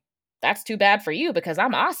 And like, that's too bad for you, because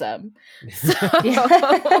I'm awesome. So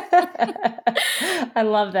I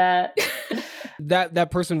love that. That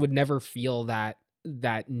person would never feel that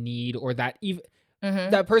need, or that even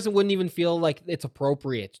Mhm. that person wouldn't even feel like it's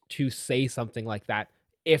appropriate to say something like that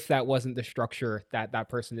if that wasn't the structure that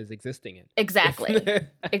person is existing in. Exactly. and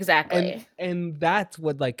Exactly. and that's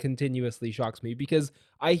what like continuously shocks me, because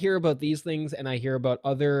I hear about these things and I hear about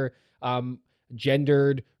other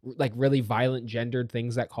gendered, like really violent gendered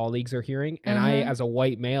things that colleagues are hearing, and I, Mhm. as a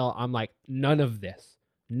white male, I'm like, none of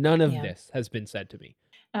Yeah. this has been said to me.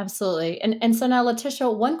 Absolutely. And so now, Letitia,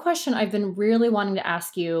 one question I've been really wanting to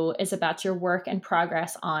ask you is about your work and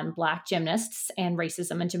progress on Black gymnasts and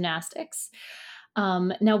racism in gymnastics.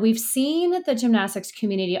 Now, we've seen the gymnastics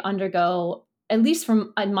community undergo, at least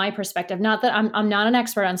from in my perspective, not that I'm not an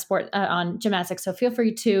expert on sport on gymnastics, so feel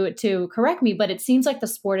free to correct me, but it seems like the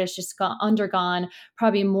sport has just undergone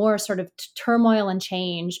probably more sort of turmoil and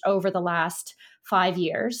change over the last 5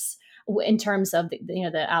 years. in terms of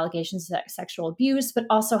the allegations of sexual abuse, but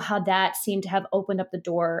also how that seemed to have opened up the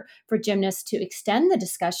door for gymnasts to extend the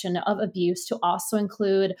discussion of abuse to also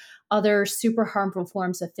include other super harmful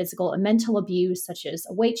forms of physical and mental abuse, such as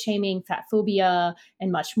weight shaming, fat phobia,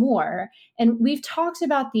 and much more. And we've talked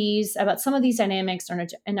about some of these dynamics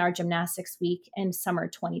in our gymnastics week in summer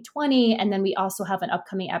 2020. And then we also have an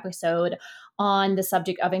upcoming episode on the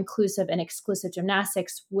subject of inclusive and exclusive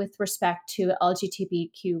gymnastics with respect to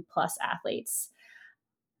LGBTQ plus athletes.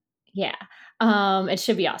 Yeah, it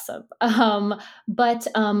should be awesome. But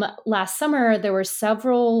last summer, there were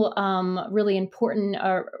several really important,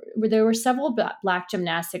 there were several Black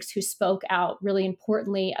gymnastics who spoke out really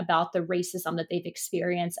importantly about the racism that they've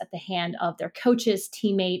experienced at the hand of their coaches,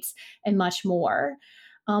 teammates, and much more.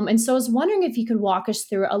 And so I was wondering if you could walk us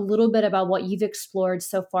through a little bit about what you've explored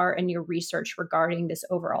so far in your research regarding this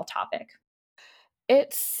overall topic.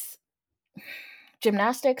 It's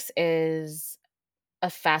Gymnastics is a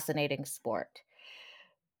fascinating sport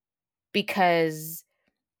because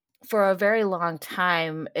for a very long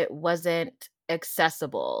time it wasn't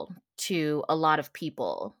accessible to a lot of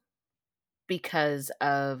people because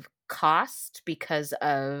of cost, because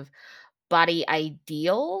of body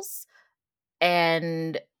ideals.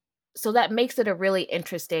 And so that makes it a really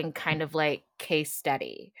interesting kind of like case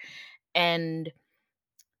study. And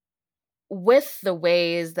with the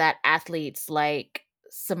ways that athletes like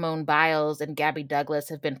Simone Biles and Gabby Douglas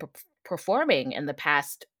have been performing in the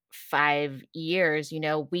past 5 years,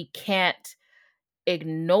 we can't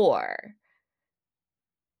ignore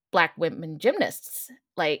Black women gymnasts.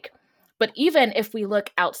 But even if we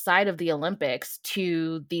look outside of the Olympics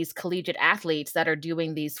to these collegiate athletes that are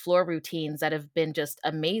doing these floor routines that have been just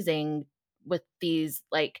amazing with these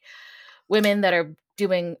like women that are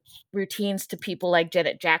doing routines to people like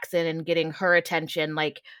Janet Jackson and getting her attention,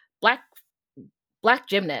 like black black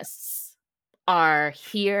gymnasts are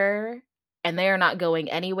here and they are not going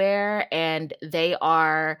anywhere, and they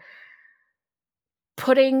are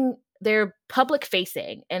they're public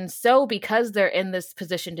facing. And so because they're in this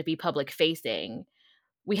position to be public facing,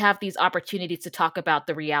 we have these opportunities to talk about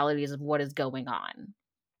the realities of what is going on.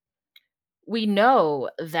 We know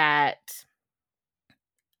that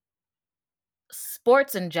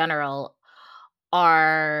sports in general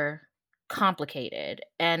are complicated,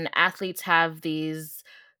 and athletes have these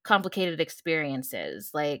complicated experiences.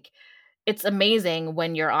 Like, it's amazing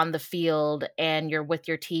when you're on the field and you're with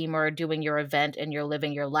your team or doing your event and you're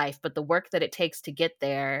living your life, but the work that it takes to get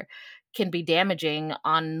there can be damaging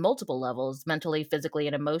on multiple levels, mentally, physically,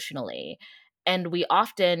 and emotionally. And we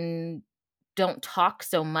often don't talk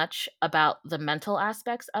so much about the mental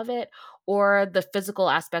aspects of it or the physical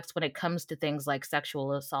aspects when it comes to things like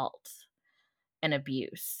sexual assault and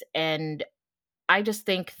abuse. And I just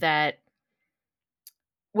think that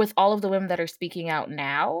with all of the women that are speaking out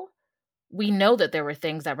now, we know that there were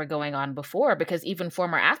things that were going on before, because even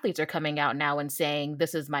former athletes are coming out now and saying,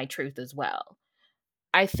 this is my truth as well.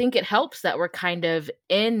 I think it helps that we're kind of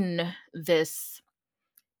in this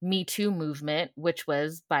Me Too movement, which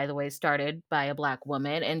was, by the way, started by a Black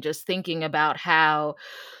woman, and just thinking about how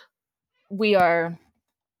we are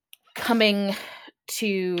coming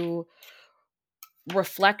to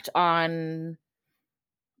reflect on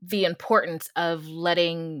the importance of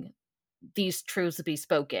letting these truths be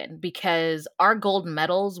spoken, because our gold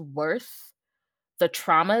medals worth the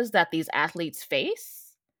traumas that these athletes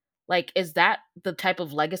face? Like, is that the type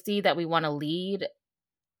of legacy that we want to lead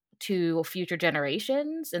to future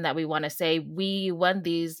generations, and that we want to say we won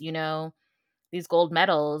these gold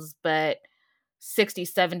medals, but 60,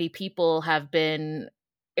 70 people have been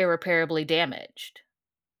irreparably damaged?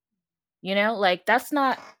 Like,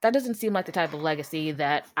 that doesn't seem like the type of legacy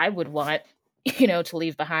that I would want, to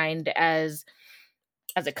leave behind as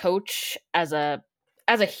a coach, as a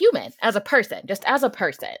human, as a person, just as a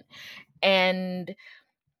person. And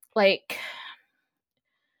like,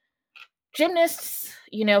 gymnasts,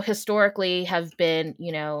 historically have been,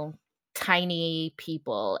 tiny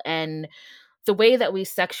people, and the way that we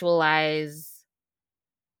sexualize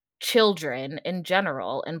children in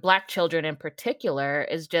general and Black children in particular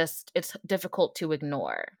is just, it's difficult to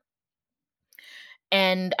ignore.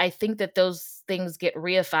 And I think that those things get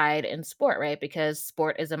reified in sport, right? Because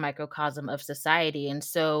sport is a microcosm of society. And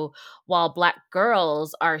so while Black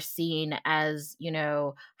girls are seen as,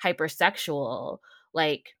 hypersexual,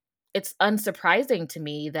 like, it's unsurprising to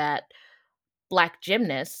me that Black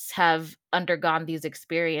gymnasts have undergone these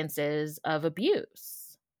experiences of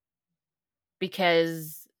abuse,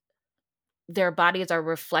 because their bodies are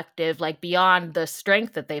reflective, like, beyond the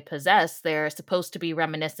strength that they possess, they're supposed to be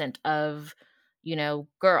reminiscent of,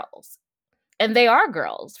 girls. And they are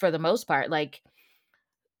girls for the most part. Like,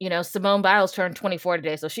 Simone Biles turned 24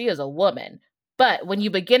 today, so she is a woman. But when you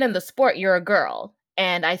begin in the sport, you're a girl.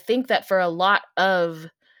 And I think that for a lot of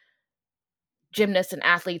gymnasts and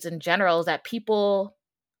athletes in general, is that people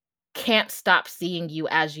can't stop seeing you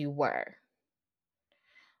as you were.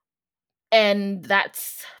 And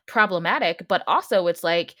that's problematic, but also it's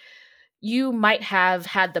like you might have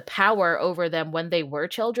had the power over them when they were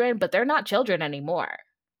children, but they're not children anymore.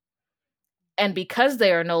 And because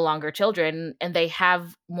they are no longer children and they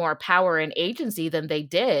have more power and agency than they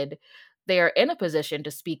did, they are in a position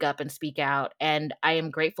to speak up and speak out. And I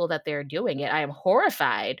am grateful that they're doing it. I am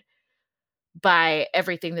horrified by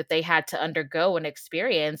everything that they had to undergo and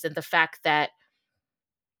experience, and the fact that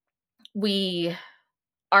we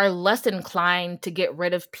are less inclined to get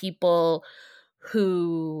rid of people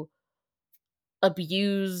who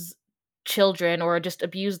abuse children or just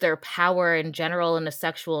abuse their power in general in a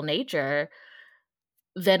sexual nature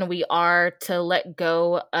than we are to let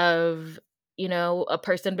go of, a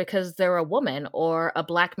person because they're a woman or a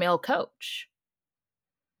black male coach.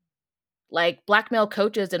 Like black male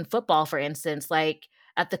coaches in football, for instance, like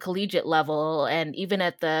at the collegiate level and even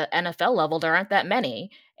at the NFL level, there aren't that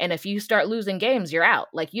many. And if you start losing games, you're out.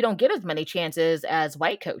 Like you don't get as many chances as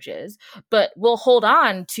white coaches, but we'll hold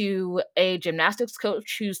on to a gymnastics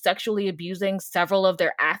coach who's sexually abusing several of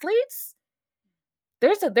their athletes.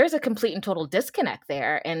 There's a complete and total disconnect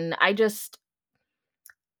there. And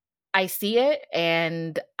I see it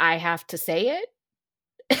and I have to say it.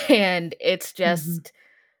 And it's Mhm. just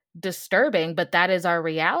disturbing, but that is our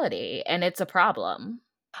reality and it's a problem.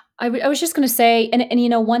 I was just going to say,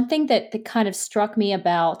 and one thing that kind of struck me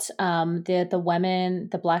about the women,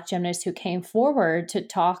 the Black gymnasts who came forward to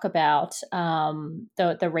talk about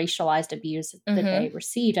the racialized abuse that they Mhm.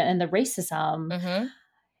 received and the racism. Mhm.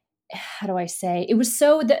 How do I say? It was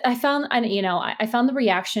so that I found, and I found the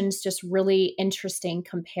reactions just really interesting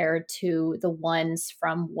compared to the ones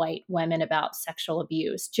from white women about sexual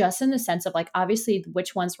abuse, just in the sense of like, obviously,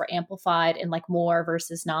 which ones were amplified and like more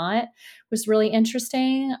versus not was really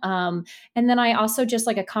interesting. And then I also just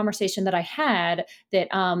like a conversation that I had that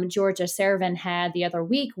Georgia Saravan had the other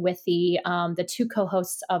week with the two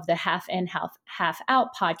co-hosts of the Half In, Half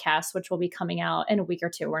Out podcast, which will be coming out in a week or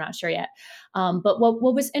two. We're not sure yet. But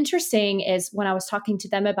what was interesting is when I was talking to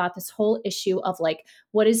them about this whole issue of like,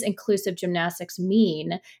 what does inclusive gymnastics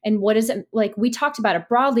mean? And what is it like? We talked about it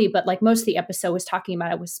broadly, but like most of the episode was talking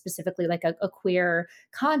about it was specifically like a queer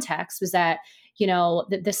context, was that,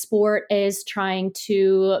 the sport is trying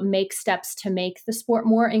to make steps to make the sport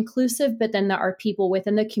more inclusive, but then there are people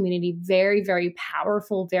within the community, very, very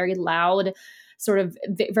powerful, very loud, sort of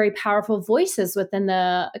very powerful voices within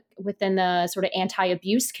the sort of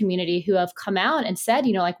anti-abuse community who have come out and said,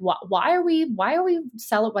 like, why are we why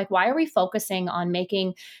are we focusing on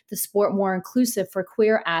making the sport more inclusive for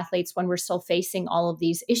queer athletes when we're still facing all of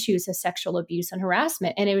these issues of sexual abuse and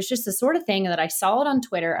harassment? And it was just the sort of thing that I saw it on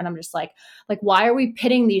Twitter, and I'm just like, why are we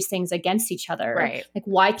pitting these things against each other? Right. Like,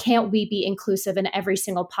 why can't we be inclusive in every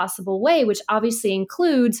single possible way, which obviously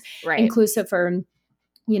includes Right. inclusive for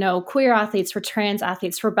queer athletes, for trans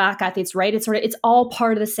athletes, for black athletes, right? It's all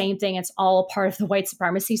part of the same thing. It's all part of the white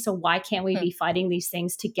supremacy. So why can't we Hmm. be fighting these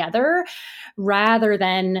things together rather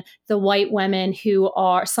than the white women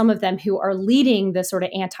some of them who are leading the sort of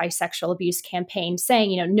anti-sexual abuse campaign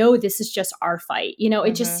saying, no, this is just our fight.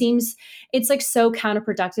 It just Mhm. seems it's like so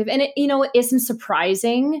counterproductive. And it isn't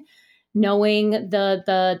surprising knowing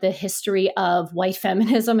the history of white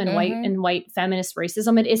feminism and Mhm. white feminist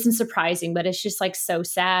racism. It isn't surprising, but it's just like so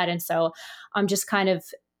sad. And so I'm just kind of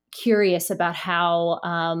curious about how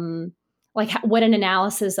what an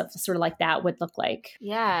analysis of sort of like that would look like.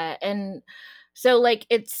 Yeah, and so like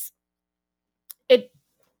it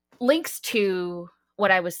links to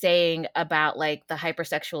what I was saying about like the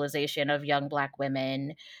hypersexualization of young black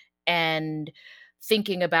women and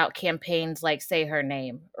thinking about campaigns like Say Her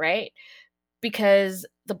Name, right? Because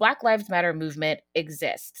the Black Lives Matter movement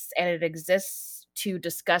exists, and it exists to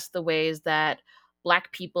discuss the ways that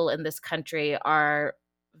Black people in this country are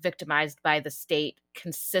victimized by the state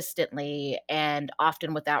consistently and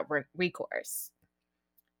often without recourse.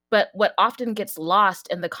 But what often gets lost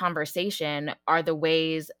in the conversation are the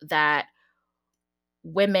ways that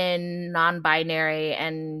women, non binary,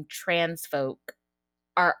 and trans folk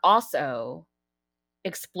are also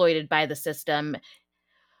exploited by the system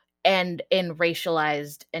and in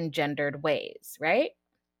racialized and gendered ways, right?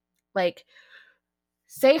 Like,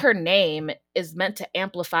 Say Her Name is meant to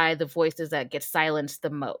amplify the voices that get silenced the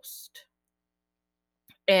most.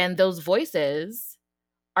 And those voices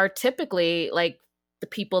are typically like the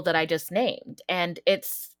people that I just named. And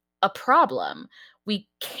it's a problem. We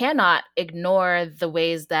cannot ignore the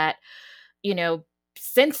ways that, you know,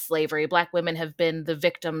 since slavery, Black women have been the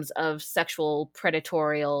victims of sexual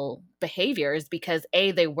predatorial behaviors because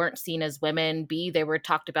A, they weren't seen as women, B, they were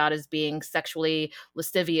talked about as being sexually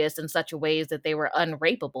lascivious in such a ways that they were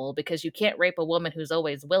unrapeable, because you can't rape a woman who's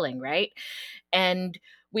always willing, right? And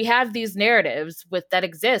we have these narratives with that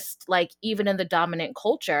exist, like even in the dominant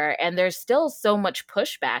culture, and there's still so much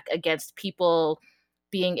pushback against people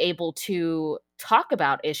being able to talk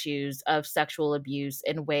about issues of sexual abuse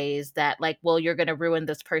in ways that, like, well, you're going to ruin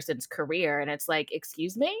this person's career. And it's like,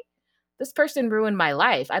 excuse me, this person ruined my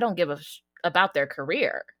life. I don't give about their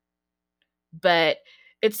career. But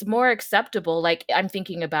it's more acceptable. Like, I'm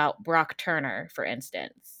thinking about Brock Turner, for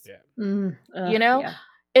instance. Yeah. You know, Yeah.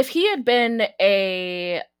 if he had been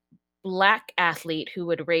a Black athlete who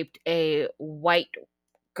had raped a white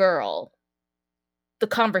girl, the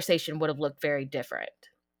conversation would have looked very different.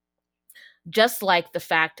 Just like the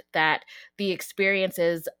fact that the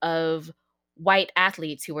experiences of white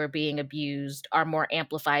athletes who are being abused are more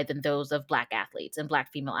amplified than those of Black athletes, and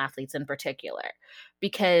Black female athletes in particular,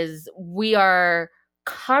 because we are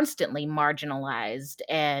constantly marginalized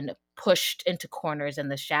and pushed into corners in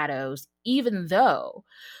the shadows, even though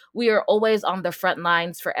we are always on the front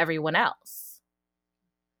lines for everyone else.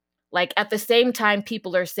 Like, at the same time,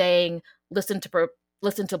 people are saying, listen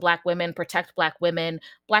to Black women, protect Black women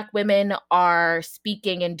are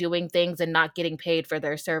speaking and doing things and not getting paid for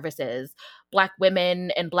their services. Black women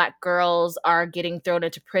and Black girls are getting thrown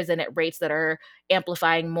into prison at rates that are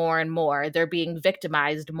amplifying more and more. They're being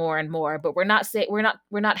victimized more and more, but we're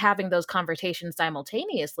not having those conversations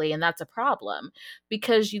simultaneously, and that's a problem,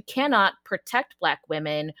 because you cannot protect Black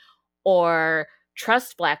women or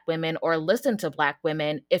trust Black women or listen to Black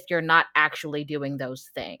women if you're not actually doing those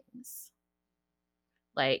things.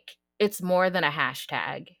 Like, it's more than a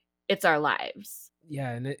hashtag. It's our lives.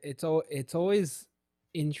 Yeah, and it's always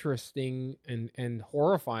interesting and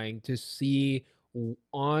horrifying to see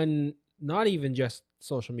on not even just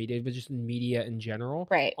social media, but just in media in general,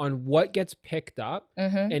 Right. on what gets picked up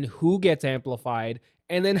Mm-hmm. and who gets amplified,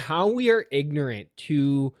 and then how we are ignorant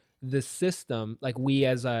to the system. Like, we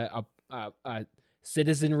as a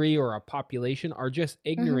citizenry or a population are just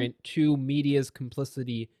ignorant to media's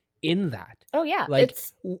complicity in that. Oh, yeah. Like,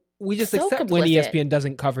 It's we just so accept when complicit. ESPN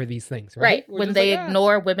doesn't cover these things, right? Right. We're When just they like, ah,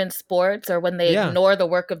 ignore women's sports, or when they yeah, ignore the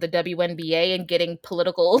work of the WNBA and getting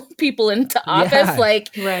political people into office, yes, like,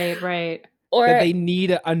 Right. that or they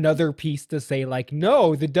need another piece to say, like,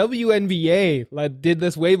 no, the WNBA did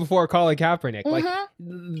this way before Colin Kaepernick.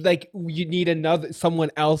 Like you need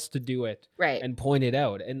someone else to do it, right. and point it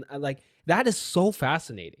out, and like that is so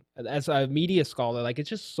fascinating. As a media scholar, like, it's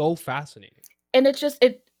just so fascinating. And it's just,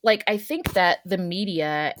 it, like, I think that the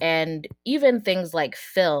media and even things like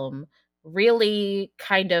film really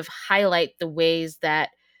kind of highlight the ways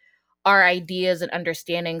that our ideas and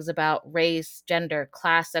understandings about race, gender,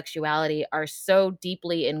 class, sexuality are so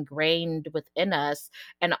deeply ingrained within us.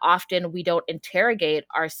 And often we don't interrogate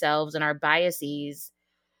ourselves and our biases,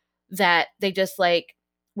 that they just, like,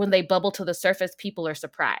 when they bubble to the surface, people are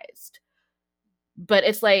surprised. But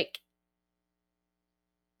it's like,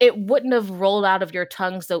 it wouldn't have rolled out of your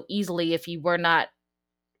tongue so easily if you were not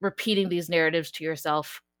repeating these narratives to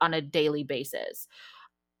yourself on a daily basis.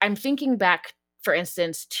 I'm thinking back, for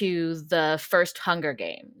instance, to the first Hunger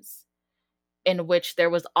Games, in which there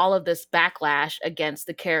was all of this backlash against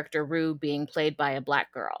the character Rue being played by a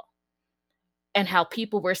Black girl. And how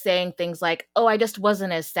people were saying things like, oh, I just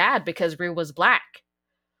wasn't as sad because Rue was Black.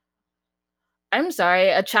 I'm sorry,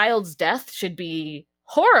 a child's death should be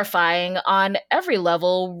horrifying on every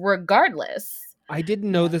level, regardless. I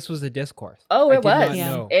didn't know this was a discourse. Oh, I it did not was.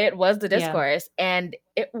 know. It was the Yeah. discourse. And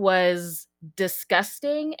it was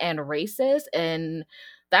disgusting and racist. And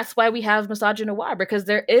that's why we have misogynoir, because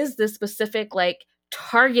there is this specific, like,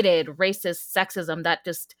 targeted racist sexism that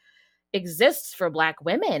just exists for Black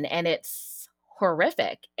women. And it's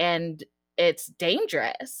horrific and it's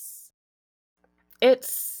dangerous. It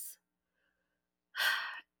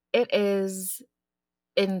is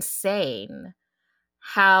insane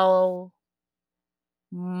how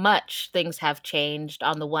much things have changed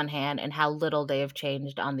on the one hand and how little they have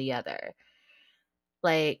changed on the other.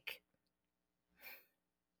 Like,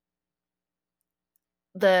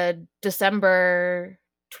 the December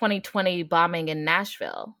 2020 bombing in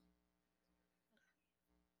Nashville,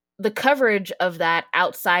 the coverage of that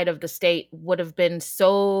outside of the state would have been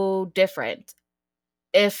so different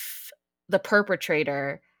if the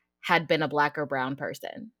perpetrator had been a Black or brown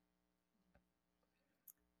person.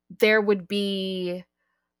 There would be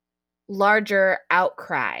larger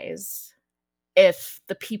outcries if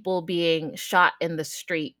the people being shot in the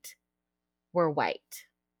street were white.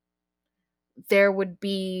 There would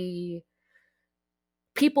be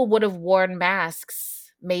people would have worn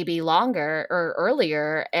masks maybe longer or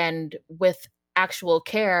earlier and with actual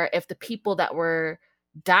care if the people that were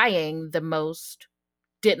dying the most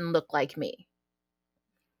didn't look like me.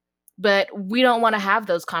 But we don't want to have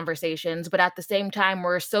those conversations. But at the same time,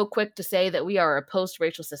 we're so quick to say that we are a post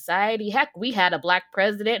racial society. Heck, we had a Black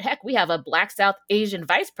president. Heck, we have a Black South Asian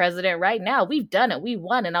vice president right now. We've done it. We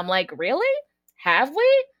won. And I'm like, really? Have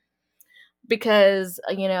we? Because,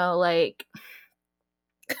 like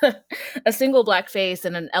a single Black face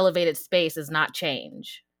in an elevated space is not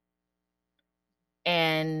change.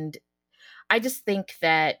 And I just think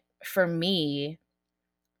that for me,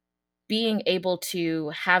 being able to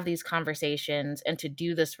have these conversations and to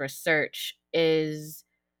do this research is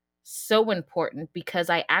so important because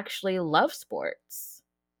I actually love sports.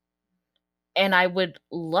 And I would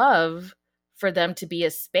love for them to be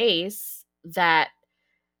a space that,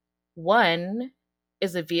 one,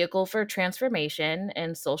 is a vehicle for transformation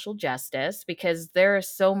and social justice because there is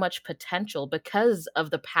so much potential because of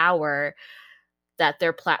the power that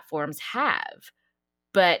their platforms have.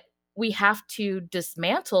 But we have to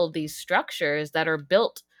dismantle these structures that are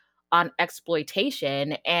built on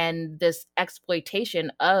exploitation and this exploitation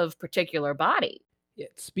of particular body. Yeah,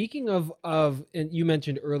 speaking and you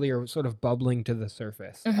mentioned earlier, sort of bubbling to the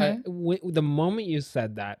surface. Mhm. The moment you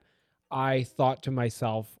said that, I thought to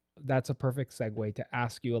myself, that's a perfect segue to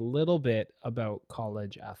ask you a little bit about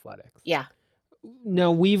college athletics. Yeah.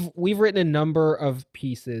 Now we've written a number of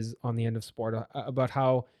pieces on the end of sport about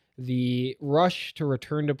how the rush to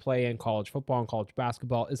return to play in college football and college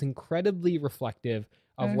basketball is incredibly reflective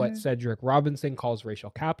of what Mhm. Cedric Robinson calls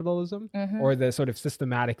racial capitalism, Mhm. or the sort of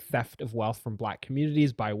systematic theft of wealth from Black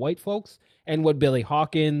communities by white folks, and what Billy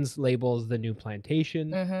Hawkins labels the new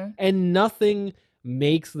plantation. Mhm. And nothing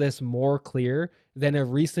makes this more clear than a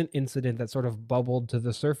recent incident that sort of bubbled to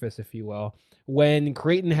the surface, if you will, when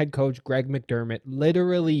Creighton head coach Greg McDermott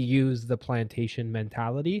literally used the plantation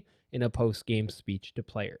mentality in a post-game speech to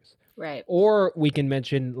players. Right. Or we can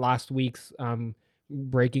mention last week's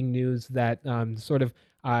breaking news that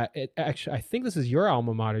actually, I think this is your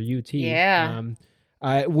alma mater, UT, Yeah.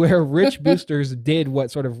 where rich boosters did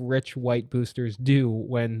what sort of rich white boosters do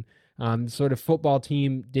when sort of football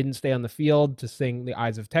team didn't stay on the field to sing the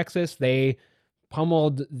Eyes of Texas. They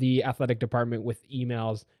pummeled the athletic department with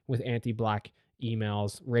emails, with anti-Black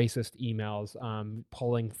emails, racist emails,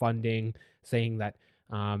 pulling funding, saying that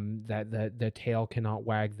that the tail cannot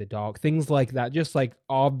wag the dog, things like that, just like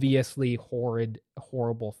obviously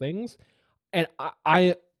horrible things. And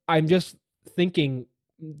I'm just thinking,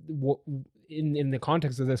 in the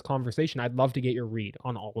context of this conversation, I'd love to get your read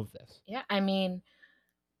on all of this. Yeah. I mean,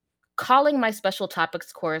 calling my special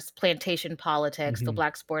topics course Plantation Politics, the Mm-hmm.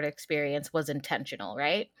 Black Sport Experience was intentional,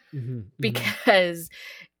 right? Mm-hmm. Mm-hmm. Because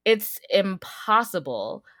it's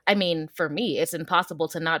impossible. I mean, for me, it's impossible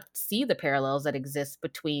to not see the parallels that exist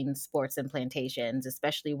between sports and plantations,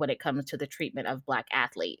 especially when it comes to the treatment of Black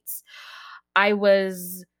athletes. I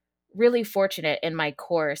was really fortunate in my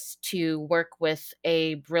course to work with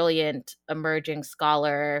a brilliant emerging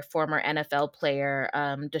scholar, former NFL player,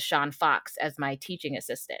 Deshaun Fox, as my teaching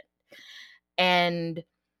assistant. And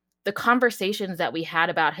the conversations that we had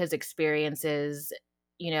about his experiences,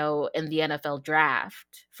 in the NFL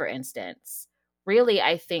draft, for instance, really,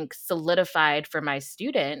 I think, solidified for my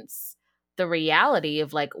students the reality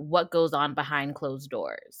of like what goes on behind closed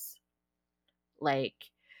doors. Like,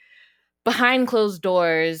 behind closed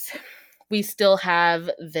doors, we still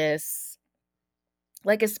have this,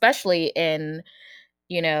 like, especially in,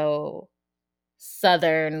 you know,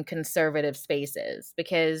 Southern conservative spaces.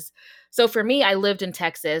 Because, so for me, I lived in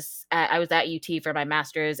Texas. I was at UT for my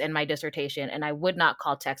master's and my dissertation, and I would not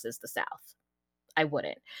call Texas the South. I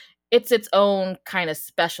wouldn't. It's its own kind of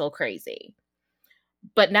special crazy.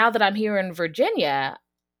 But now that I'm here in Virginia,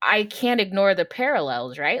 I can't ignore the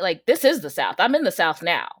parallels, right? Like, this is the South. I'm in the South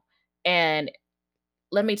now. And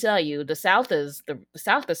let me tell you, the South is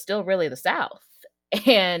still really the South.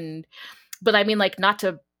 And but I mean, like, not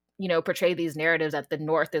to, portray these narratives that the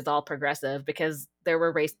North is all progressive, because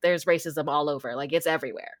there's racism all over, like, it's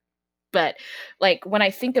everywhere. But like, when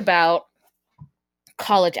I think about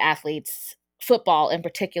college athletes, football in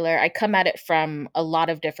particular, I come at it from a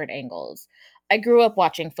lot of different angles. I grew up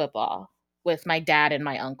watching football with my dad and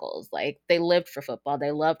my uncles. Like, they lived for football,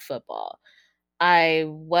 they loved football. When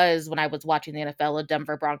I was watching the NFL, a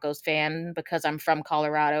Denver Broncos fan because I'm from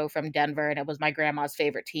Colorado, from Denver, and it was my grandma's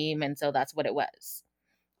favorite team, and so that's what it was.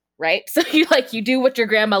 Right? So you do what your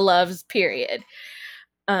grandma loves, period.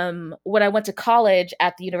 When I went to college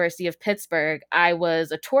at the University of Pittsburgh, I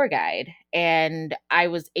was a tour guide, and I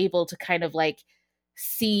was able to kind of like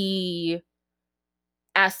see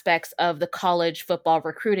aspects of the college football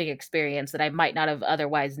recruiting experience that I might not have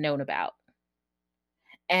otherwise known about.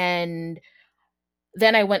 And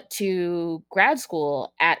then I went to grad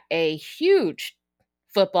school at a huge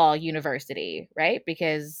football university, right?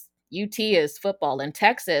 Because UT is football. In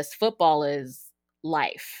Texas, football is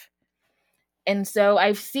life. And so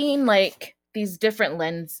I've seen like these different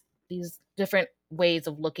ways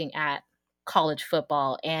of looking at college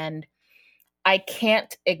football, and I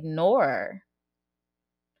can't ignore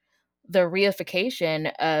the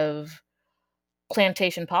reification of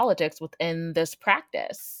plantation politics within this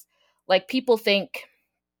practice. Like people think,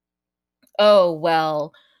 oh,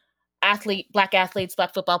 well, black athletes,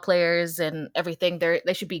 black football players and everything,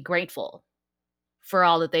 they should be grateful for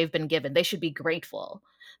all that they've been given. They should be grateful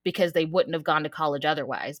because they wouldn't have gone to college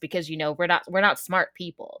otherwise, because we're not smart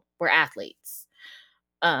people. We're athletes.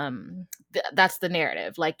 That's the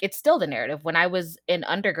narrative. Like, it's still the narrative. When I was in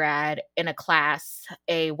undergrad in a class,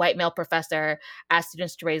 a white male professor asked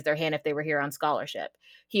students to raise their hand if they were here on scholarship.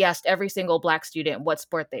 He asked every single black student what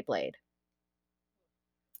sport they played.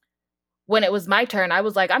 When it was my turn, I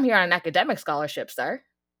was like, I'm here on an academic scholarship, sir.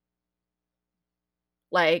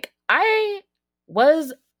 Like, I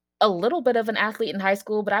was a little bit of an athlete in high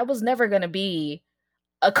school, but I was never going to be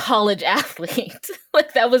a college athlete.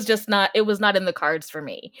 Like, that was just not, it was not in the cards for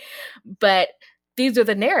me. But these are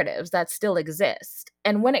the narratives that still exist.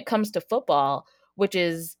 And when it comes to football, which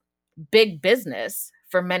is big business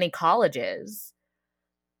for many colleges,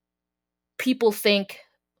 people think,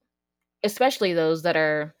 especially those that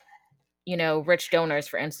are, rich donors,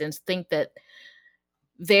 for instance, think that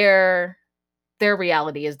their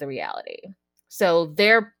reality is the reality. So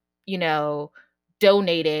they're,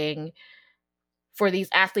 donating for these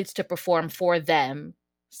athletes to perform for them.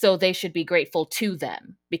 So they should be grateful to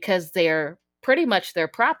them because they're pretty much their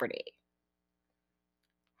property.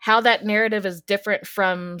 How that narrative is different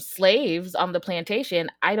from slaves on the plantation,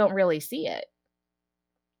 I don't really see it.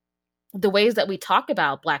 The ways that we talk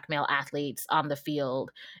about black male athletes on the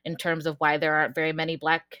field, in terms of why there aren't very many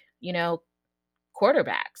black,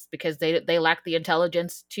 quarterbacks, because they lack the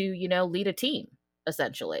intelligence to, lead a team,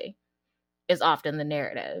 essentially, is often the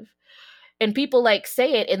narrative. And people like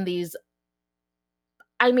say it in these,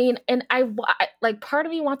 I mean, and like, part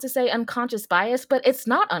of me wants to say unconscious bias, but it's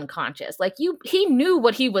not unconscious. Like, he knew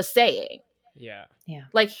what he was saying. Yeah. Yeah.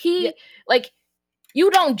 Like, like,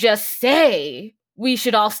 you don't just say we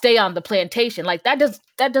should all stay on the plantation. Like, that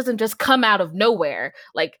doesn't just come out of nowhere.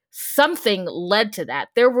 Like, something led to that.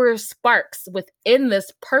 There were sparks within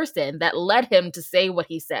this person that led him to say what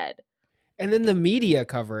he said. And then the media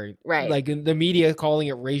covering, Right. like the media calling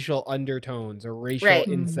it racial undertones or racial Right.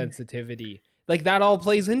 insensitivity. Like, that all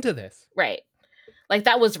plays into this. Right. Like,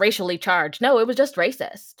 that was racially charged. No, it was just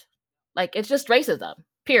racist. Like, it's just racism,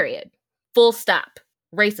 period. Full stop.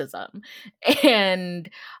 Racism. And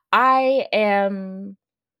I am,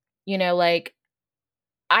 like,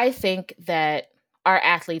 I think that our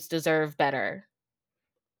athletes deserve better,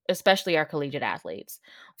 especially our collegiate athletes.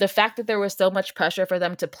 The fact that there was so much pressure for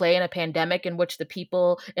them to play in a pandemic in which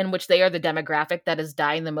they are the demographic that is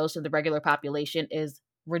dying the most of the regular population is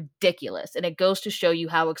ridiculous. And it goes to show you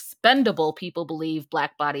how expendable people believe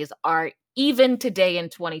black bodies are, even today in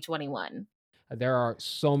 2021. There are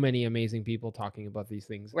so many amazing people talking about these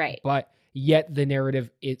things. Right. But yet the narrative,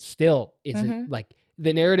 it still isn't like,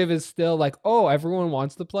 the narrative is still like, oh, everyone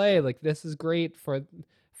wants to play. Like, this is great for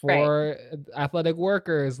athletic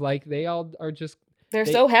workers. Like, they all are just, they're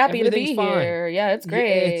so happy to be fine. here. Yeah, it's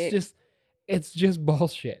great. It's just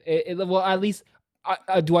bullshit. Well, at least,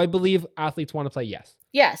 do I believe athletes want to play? Yes.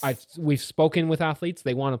 Yes. We've spoken with athletes.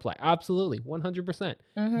 They want to play. Absolutely. 100%.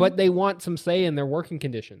 Mhm. But they want some say in their working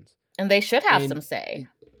conditions. And they should have some say.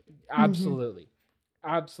 Absolutely.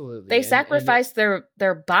 Absolutely. They sacrifice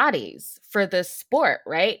their bodies for this sport,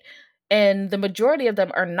 right? And the majority of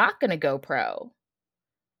them are not going to go pro.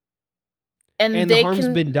 And the harm's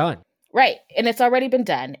been done. Right. And it's already been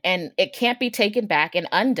done. And it can't be taken back and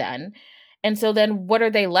undone. And so then what are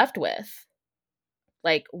they left with?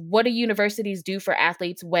 Like, what do universities do for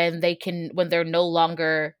athletes when they're no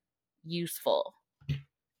longer useful?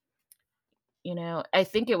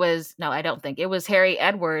 I don't think it was Harry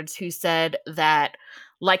Edwards who said that,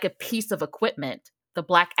 like a piece of equipment, the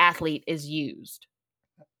black athlete is used.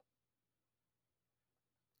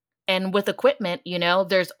 And with equipment,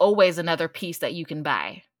 there's always another piece that you can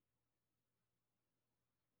buy.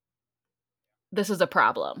 This is a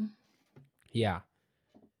problem. Yeah.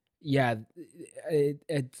 Yeah,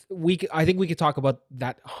 I think we could talk about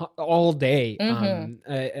that all day.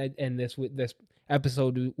 Mhm. And this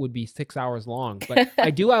episode would be 6 hours long. But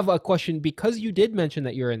I do have a question, because you did mention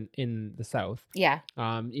that you're in the South. Yeah.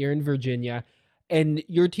 You're in Virginia, and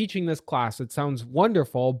you're teaching this class. It sounds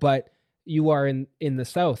wonderful, but you are in the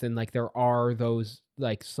South, and like there are those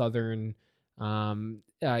like Southern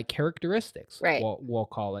characteristics. Right. We'll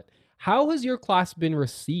call it. How has your class been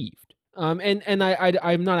received? And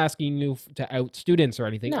I'm not asking you to out students or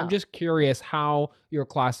anything. I'm No. just curious how your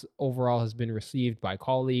class overall has been received by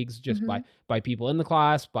colleagues, just Mhm. by people in the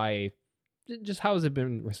class, by just how has it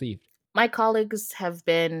been received? My colleagues have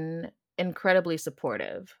been incredibly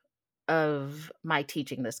supportive of my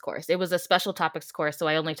teaching this course. It was a special topics course, so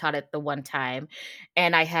I only taught it the one time.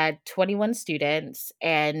 And I had 21 students,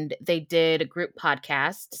 and they did group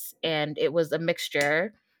podcasts, and it was a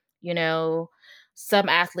mixture, you know, some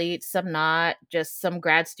athletes, some not, just some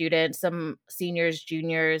grad students, some seniors,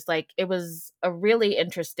 juniors. Like, it was a really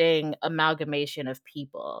interesting amalgamation of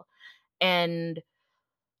people. And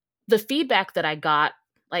the feedback that I got,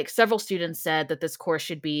 like several students said that this course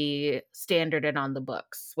should be standard and on the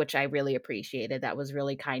books, which I really appreciated. That was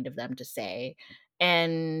really kind of them to say.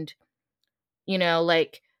 And,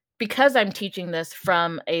 like, because I'm teaching this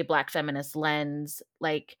from a Black feminist lens,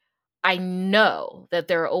 like, I know that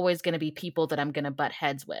there are always going to be people that I'm going to butt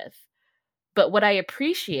heads with. But what I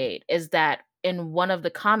appreciate is that in one of the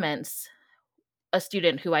comments, a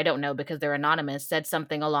student who I don't know because they're anonymous said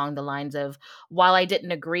something along the lines of, while I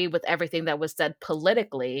didn't agree with everything that was said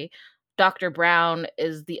politically, Dr. Brown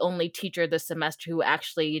is the only teacher this semester who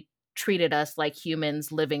actually treated us like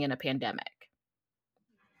humans living in a pandemic.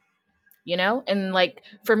 And like,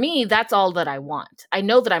 for me, that's all that I want. I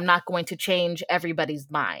know that I'm not going to change everybody's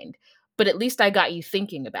mind, but at least I got you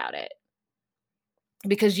thinking about it,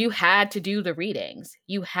 because you had to do the readings.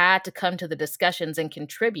 You had to come to the discussions and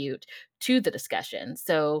contribute to the discussion.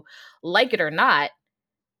 So, like it or not,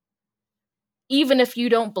 even if you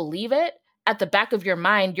don't believe it, at the back of your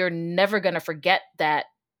mind, you're never going to forget that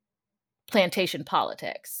plantation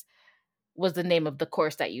politics was the name of the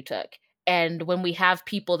course that you took. And when we have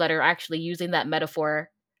people that are actually using that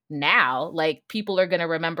metaphor now, like, people are going to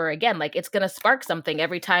remember again, like, it's going to spark something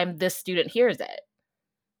every time this student hears it.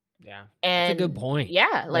 Yeah, that's a good And point.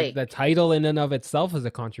 yeah, Like like, the title in and of itself is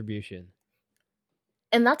a contribution.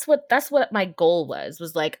 and that's what my goal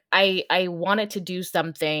was like, I wanted to do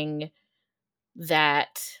something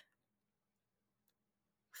that,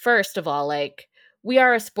 first of all, like,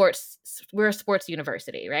 we're a sports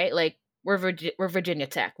university, right? Like, we're Virginia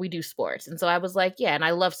Tech. We do sports. And so I was like, yeah, and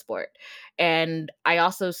I love sport. And I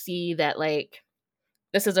also see that, like,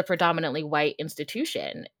 this is a predominantly white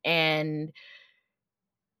institution, and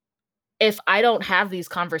if I don't have these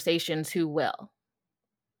conversations, who will?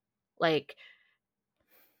 Like,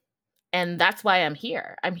 and that's why I'm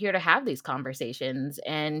here. I'm here to have these conversations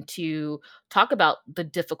and to talk about the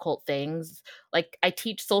difficult things. Like, I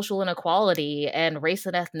teach social inequality and race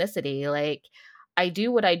and ethnicity. Like, I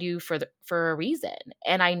do what I do for a reason.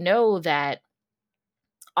 And I know that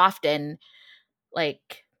often,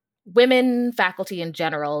 like, women faculty in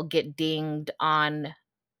general get dinged on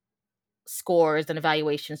scores and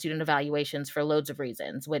student evaluations, for loads of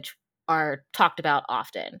reasons, which are talked about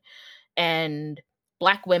often. And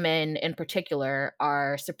Black women in particular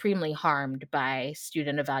are supremely harmed by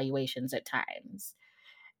student evaluations at times.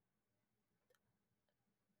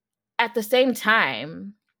 At the same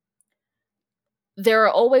time, there are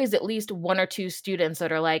always at least one or two students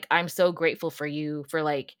that are like, I'm so grateful for you for,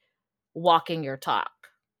 like, walking your talk.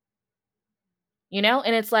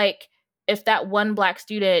 And it's like, if that one Black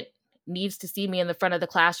student needs to see me in the front of the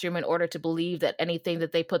classroom in order to believe that anything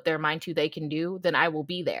that they put their mind to they can do, then I will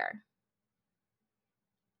be there.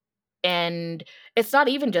 And it's not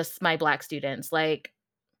even just my Black students. Like,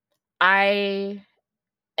 I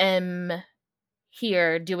am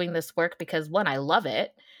here doing this work because, one, I love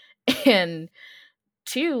it. And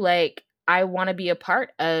two, like, I want to be a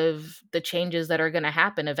part of the changes that are going to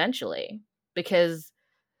happen eventually, because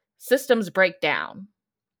systems break down.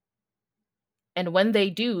 And when they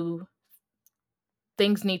do,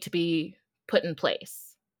 things need to be put in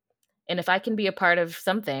place. And if I can be a part of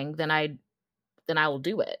something, then I will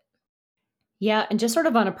do it. Yeah, and just sort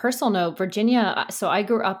of on a personal note, Virginia, so I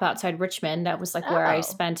grew up outside Richmond. That was like where I Oh.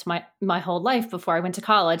 spent my whole life before I went to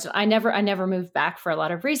college. I never moved back for a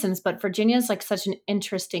lot of reasons, but Virginia is like such an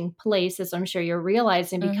interesting place, as I'm sure you're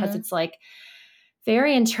realizing, because Mhm. it's like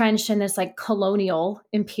very entrenched in this like colonial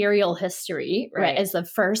imperial history, right? Right. As the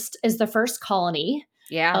first colony.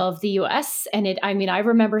 Yeah. of the US. And I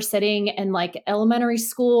remember sitting in like elementary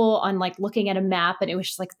school on like looking at a map, and it was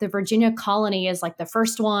just like the Virginia colony is like the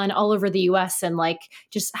first one all over the US, and like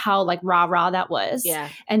just how like rah that was. Yeah.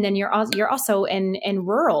 And then you're also in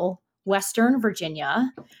rural Western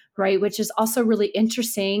Virginia, right? Which is also really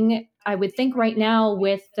interesting. I would think right now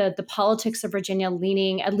with the politics of Virginia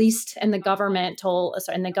leaning, at least in the governmental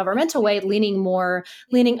way,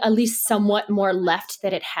 leaning at least somewhat more left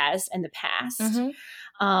than it has in the past.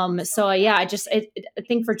 So yeah, I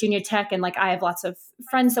think Virginia Tech, and like I have lots of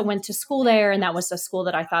friends that went to school there, and that was a school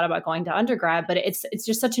that I thought about going to undergrad. But it's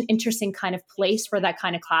just such an interesting kind of place for that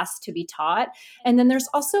kind of class to be taught. And then there's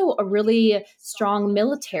also a really strong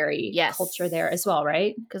military culture there as well,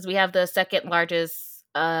 right? Because we have the second largest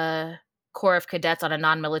Corps of Cadets on a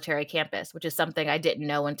non-military campus, which is something I didn't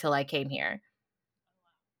know until I came here.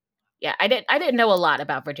 Yeah, I didn't know a lot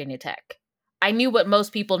about Virginia Tech. I knew what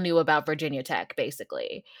most people knew about Virginia Tech,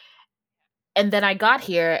 basically. And then I got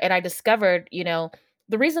here and I discovered,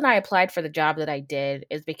 the reason I applied for the job that I did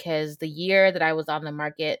is because the year that I was on the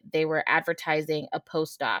market, they were advertising a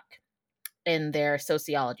postdoc in their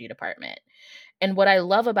sociology department. And what I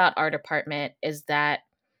love about our department is that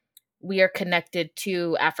we are connected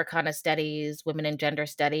to Africana studies, women and gender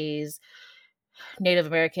studies, Native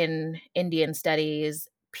American Indian studies,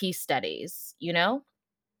 peace studies,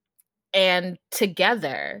 And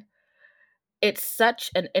together, it's such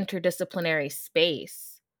an interdisciplinary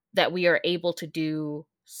space that we are able to do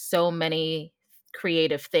so many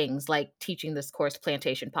creative things like teaching this course,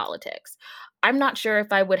 plantation politics. I'm not sure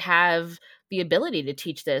if I would have the ability to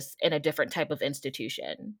teach this in a different type of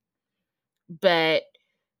institution, but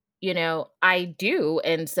I do.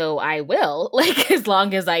 And so I will, like, as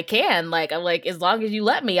long as I can. Like, I'm like, as long as you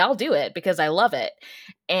let me, I'll do it because I love it.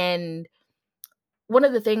 And one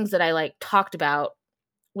of the things that I like talked about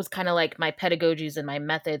was kind of like my pedagogies and my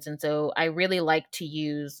methods. And so I really like to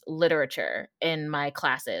use literature in my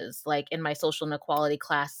classes. Like in my social inequality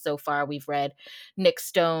class so far, we've read Nick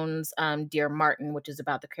Stone's Dear Martin, which is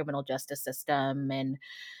about the criminal justice system and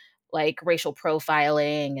like racial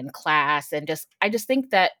profiling and class. And I just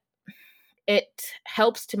think that it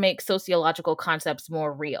helps to make sociological concepts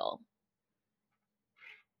more real.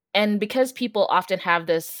 And because people often have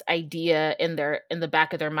this idea in the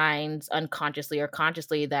back of their minds, unconsciously or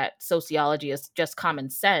consciously, that sociology is just common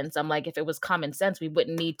sense, I'm like, if it was common sense, we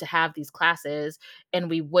wouldn't need to have these classes, and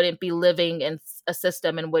we wouldn't be living in a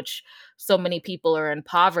system in which so many people are in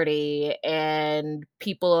poverty and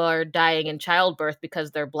people are dying in childbirth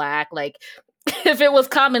because they're Black. Like, if it was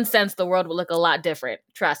common sense, the world would look a lot different,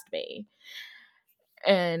 trust me.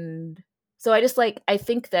 And so I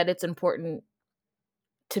think that it's important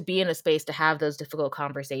to be in a space to have those difficult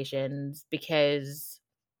conversations, because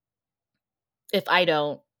if I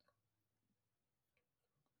don't,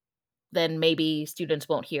 then maybe students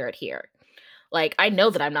won't hear it here. Like, I know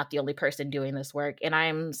that I'm not the only person doing this work, and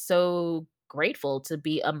I'm so grateful to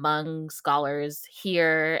be among scholars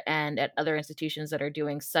here and at other institutions that are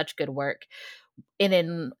doing such good work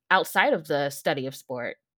in outside of the study of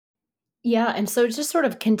sport. Yeah, and so just sort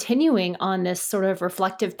of continuing on this sort of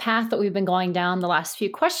reflective path that we've been going down the last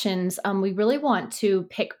few questions, we really want to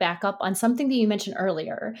pick back up on something that you mentioned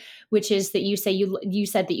earlier, which is that you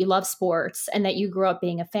said that you love sports and that you grew up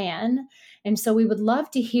being a fan, and so we would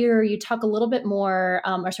love to hear you talk a little bit more,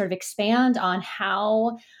 or sort of expand on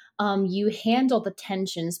how you handle the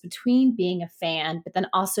tensions between being a fan, but then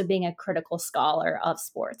also being a critical scholar of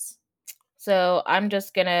sports. So I'm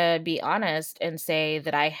just gonna be honest and say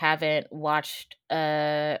that I haven't watched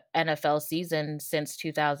a NFL season since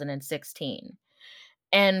 2016.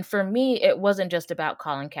 And for me, it wasn't just about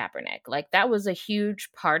Colin Kaepernick. Like, that was a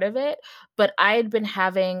huge part of it, but I had been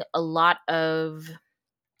having a lot of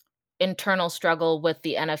internal struggle with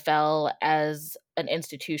the NFL as an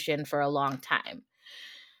institution for a long time.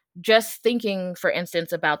 Just thinking, for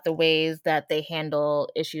instance, about the ways that they handle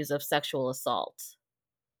issues of sexual assault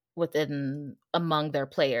within among their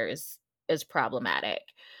players is problematic.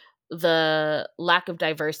 The lack of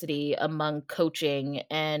diversity among coaching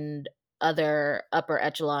and other upper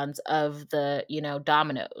echelons of the,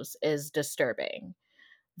 dominoes is disturbing.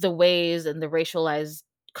 The ways and the racialized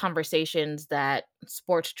conversations that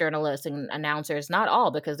sports journalists and announcers, not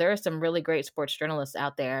all, because there are some really great sports journalists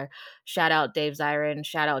out there. Shout out Dave Zirin,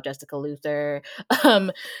 shout out Jessica Luther,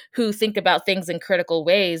 who think about things in critical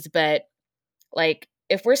ways. But like,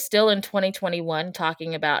 if we're still in 2021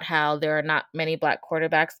 talking about how there are not many Black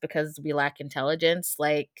quarterbacks because we lack intelligence,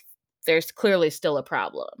 like, there's clearly still a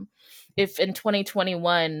problem. If in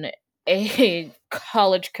 2021 a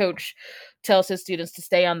college coach tells his students to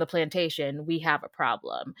stay on the plantation, we have a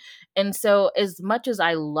problem. And so as much as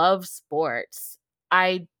I love sports,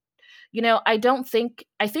 I I don't think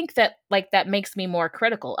I think that like that makes me more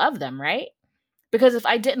critical of them, right? Because if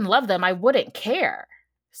I didn't love them, I wouldn't care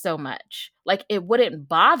so much. Like it wouldn't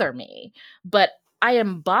bother me. But I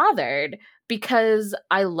am bothered because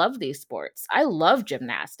I love these sports. I love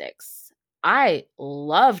gymnastics. I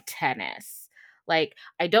love tennis. Like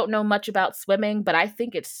I don't know much about swimming, but I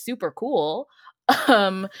think it's super cool.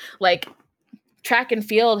 Um like track and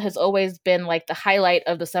field has always been like the highlight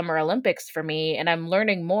of the Summer Olympics for me, and I'm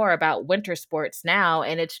learning more about winter sports now,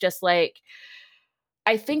 and it's just like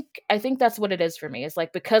I think that's what it is for me. It's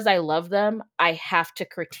like because I love them, I have to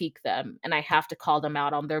critique them and I have to call them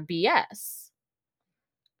out on their BS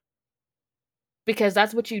because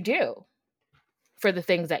that's what you do for the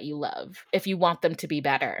things that you love if you want them to be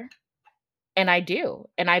better. And I do.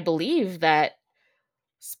 And I believe that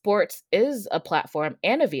sports is a platform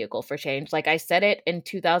and a vehicle for change. Like I said it in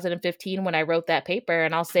 2015 when I wrote that paper,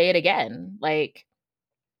 and I'll say it again. Like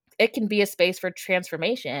it can be a space for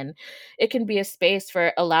transformation. It can be a space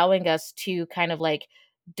for allowing us to kind of like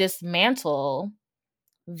dismantle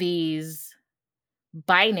these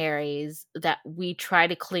binaries that we try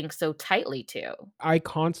to cling so tightly to. I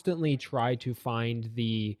constantly try to find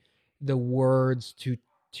the words to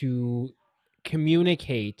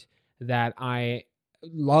communicate that I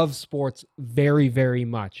love sports very, very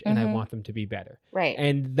much and I Mhm. want them to be better. Right.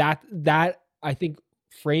 And that I think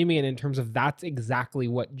framing it in terms of that's exactly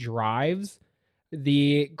what drives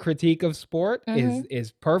the critique of sport Mhm.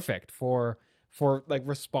 is perfect for like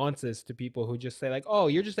responses to people who just say like, "Oh,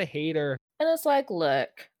 you're just a hater." And it's like, look,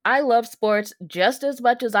 I love sports just as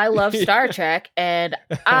much as I love Star Trek, and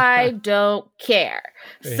I don't care.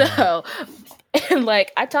 Yeah. So, and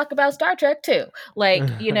like, I talk about Star Trek too. Like,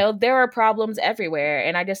 there are problems everywhere,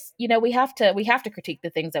 and I just, we have to critique the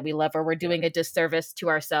things that we love, or we're Yeah. doing a disservice to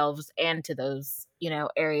ourselves and to those,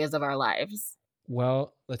 areas of our lives.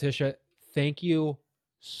 Well, Letitia, thank you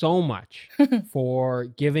so much for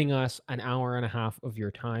giving us an hour and a half of your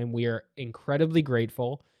time. We are incredibly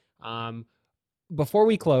grateful. Um, Before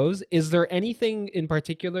we close, is there anything in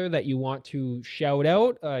particular that you want to shout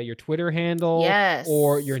out? Your Twitter handle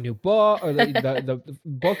or Yes. your new book or the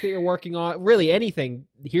book that you're working on? Really, anything.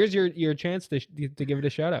 Here's your chance to give it a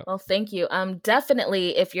shout out. Well, thank you.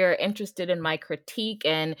 Definitely, if you're interested in my critique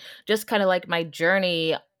and just kind of like my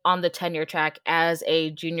journey on the tenure track as a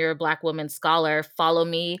junior Black woman scholar, follow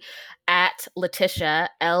me at Letisha,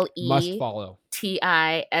 Must follow.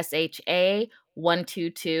 Letisha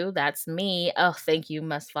 122. That's me. Oh, thank you.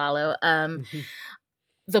 Must follow.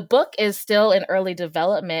 The book is still in early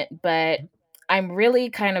development, but I'm really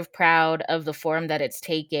kind of proud of the form that it's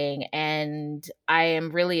taking, and I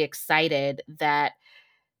am really excited that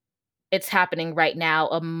it's happening right now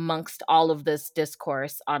amongst all of this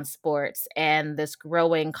discourse on sports and this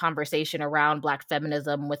growing conversation around Black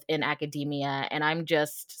feminism within academia. And I'm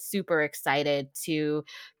just super excited to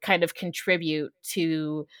kind of contribute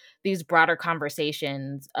to these broader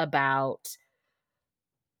conversations about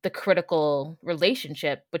the critical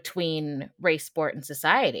relationship between race, sport, and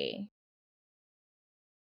society.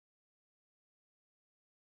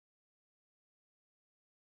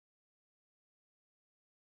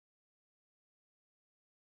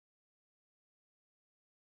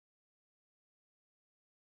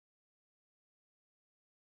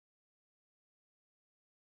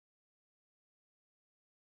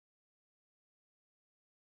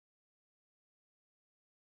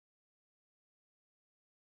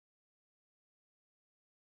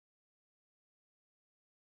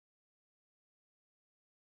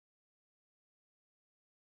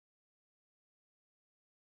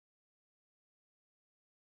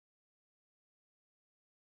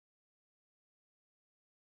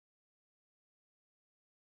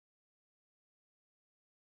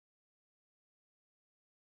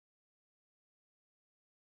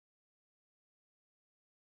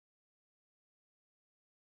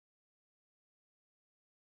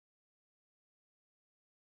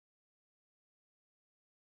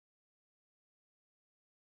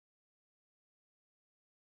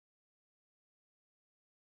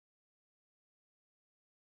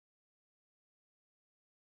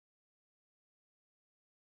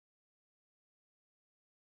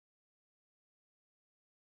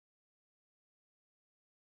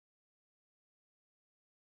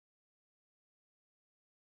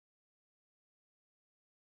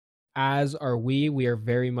 As are we. We are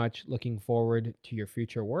very much looking forward to your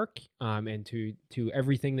future work and to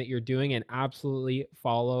everything that you're doing, and absolutely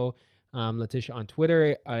follow Letisha on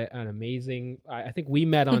Twitter, an amazing. I think we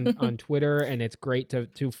met on Twitter, and it's great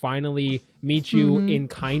to finally meet you in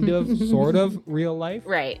kind of, sort of real life.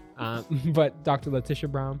 Right. But Dr.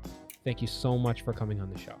 Letisha Brown, thank you so much for coming on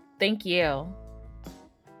the show. Thank you.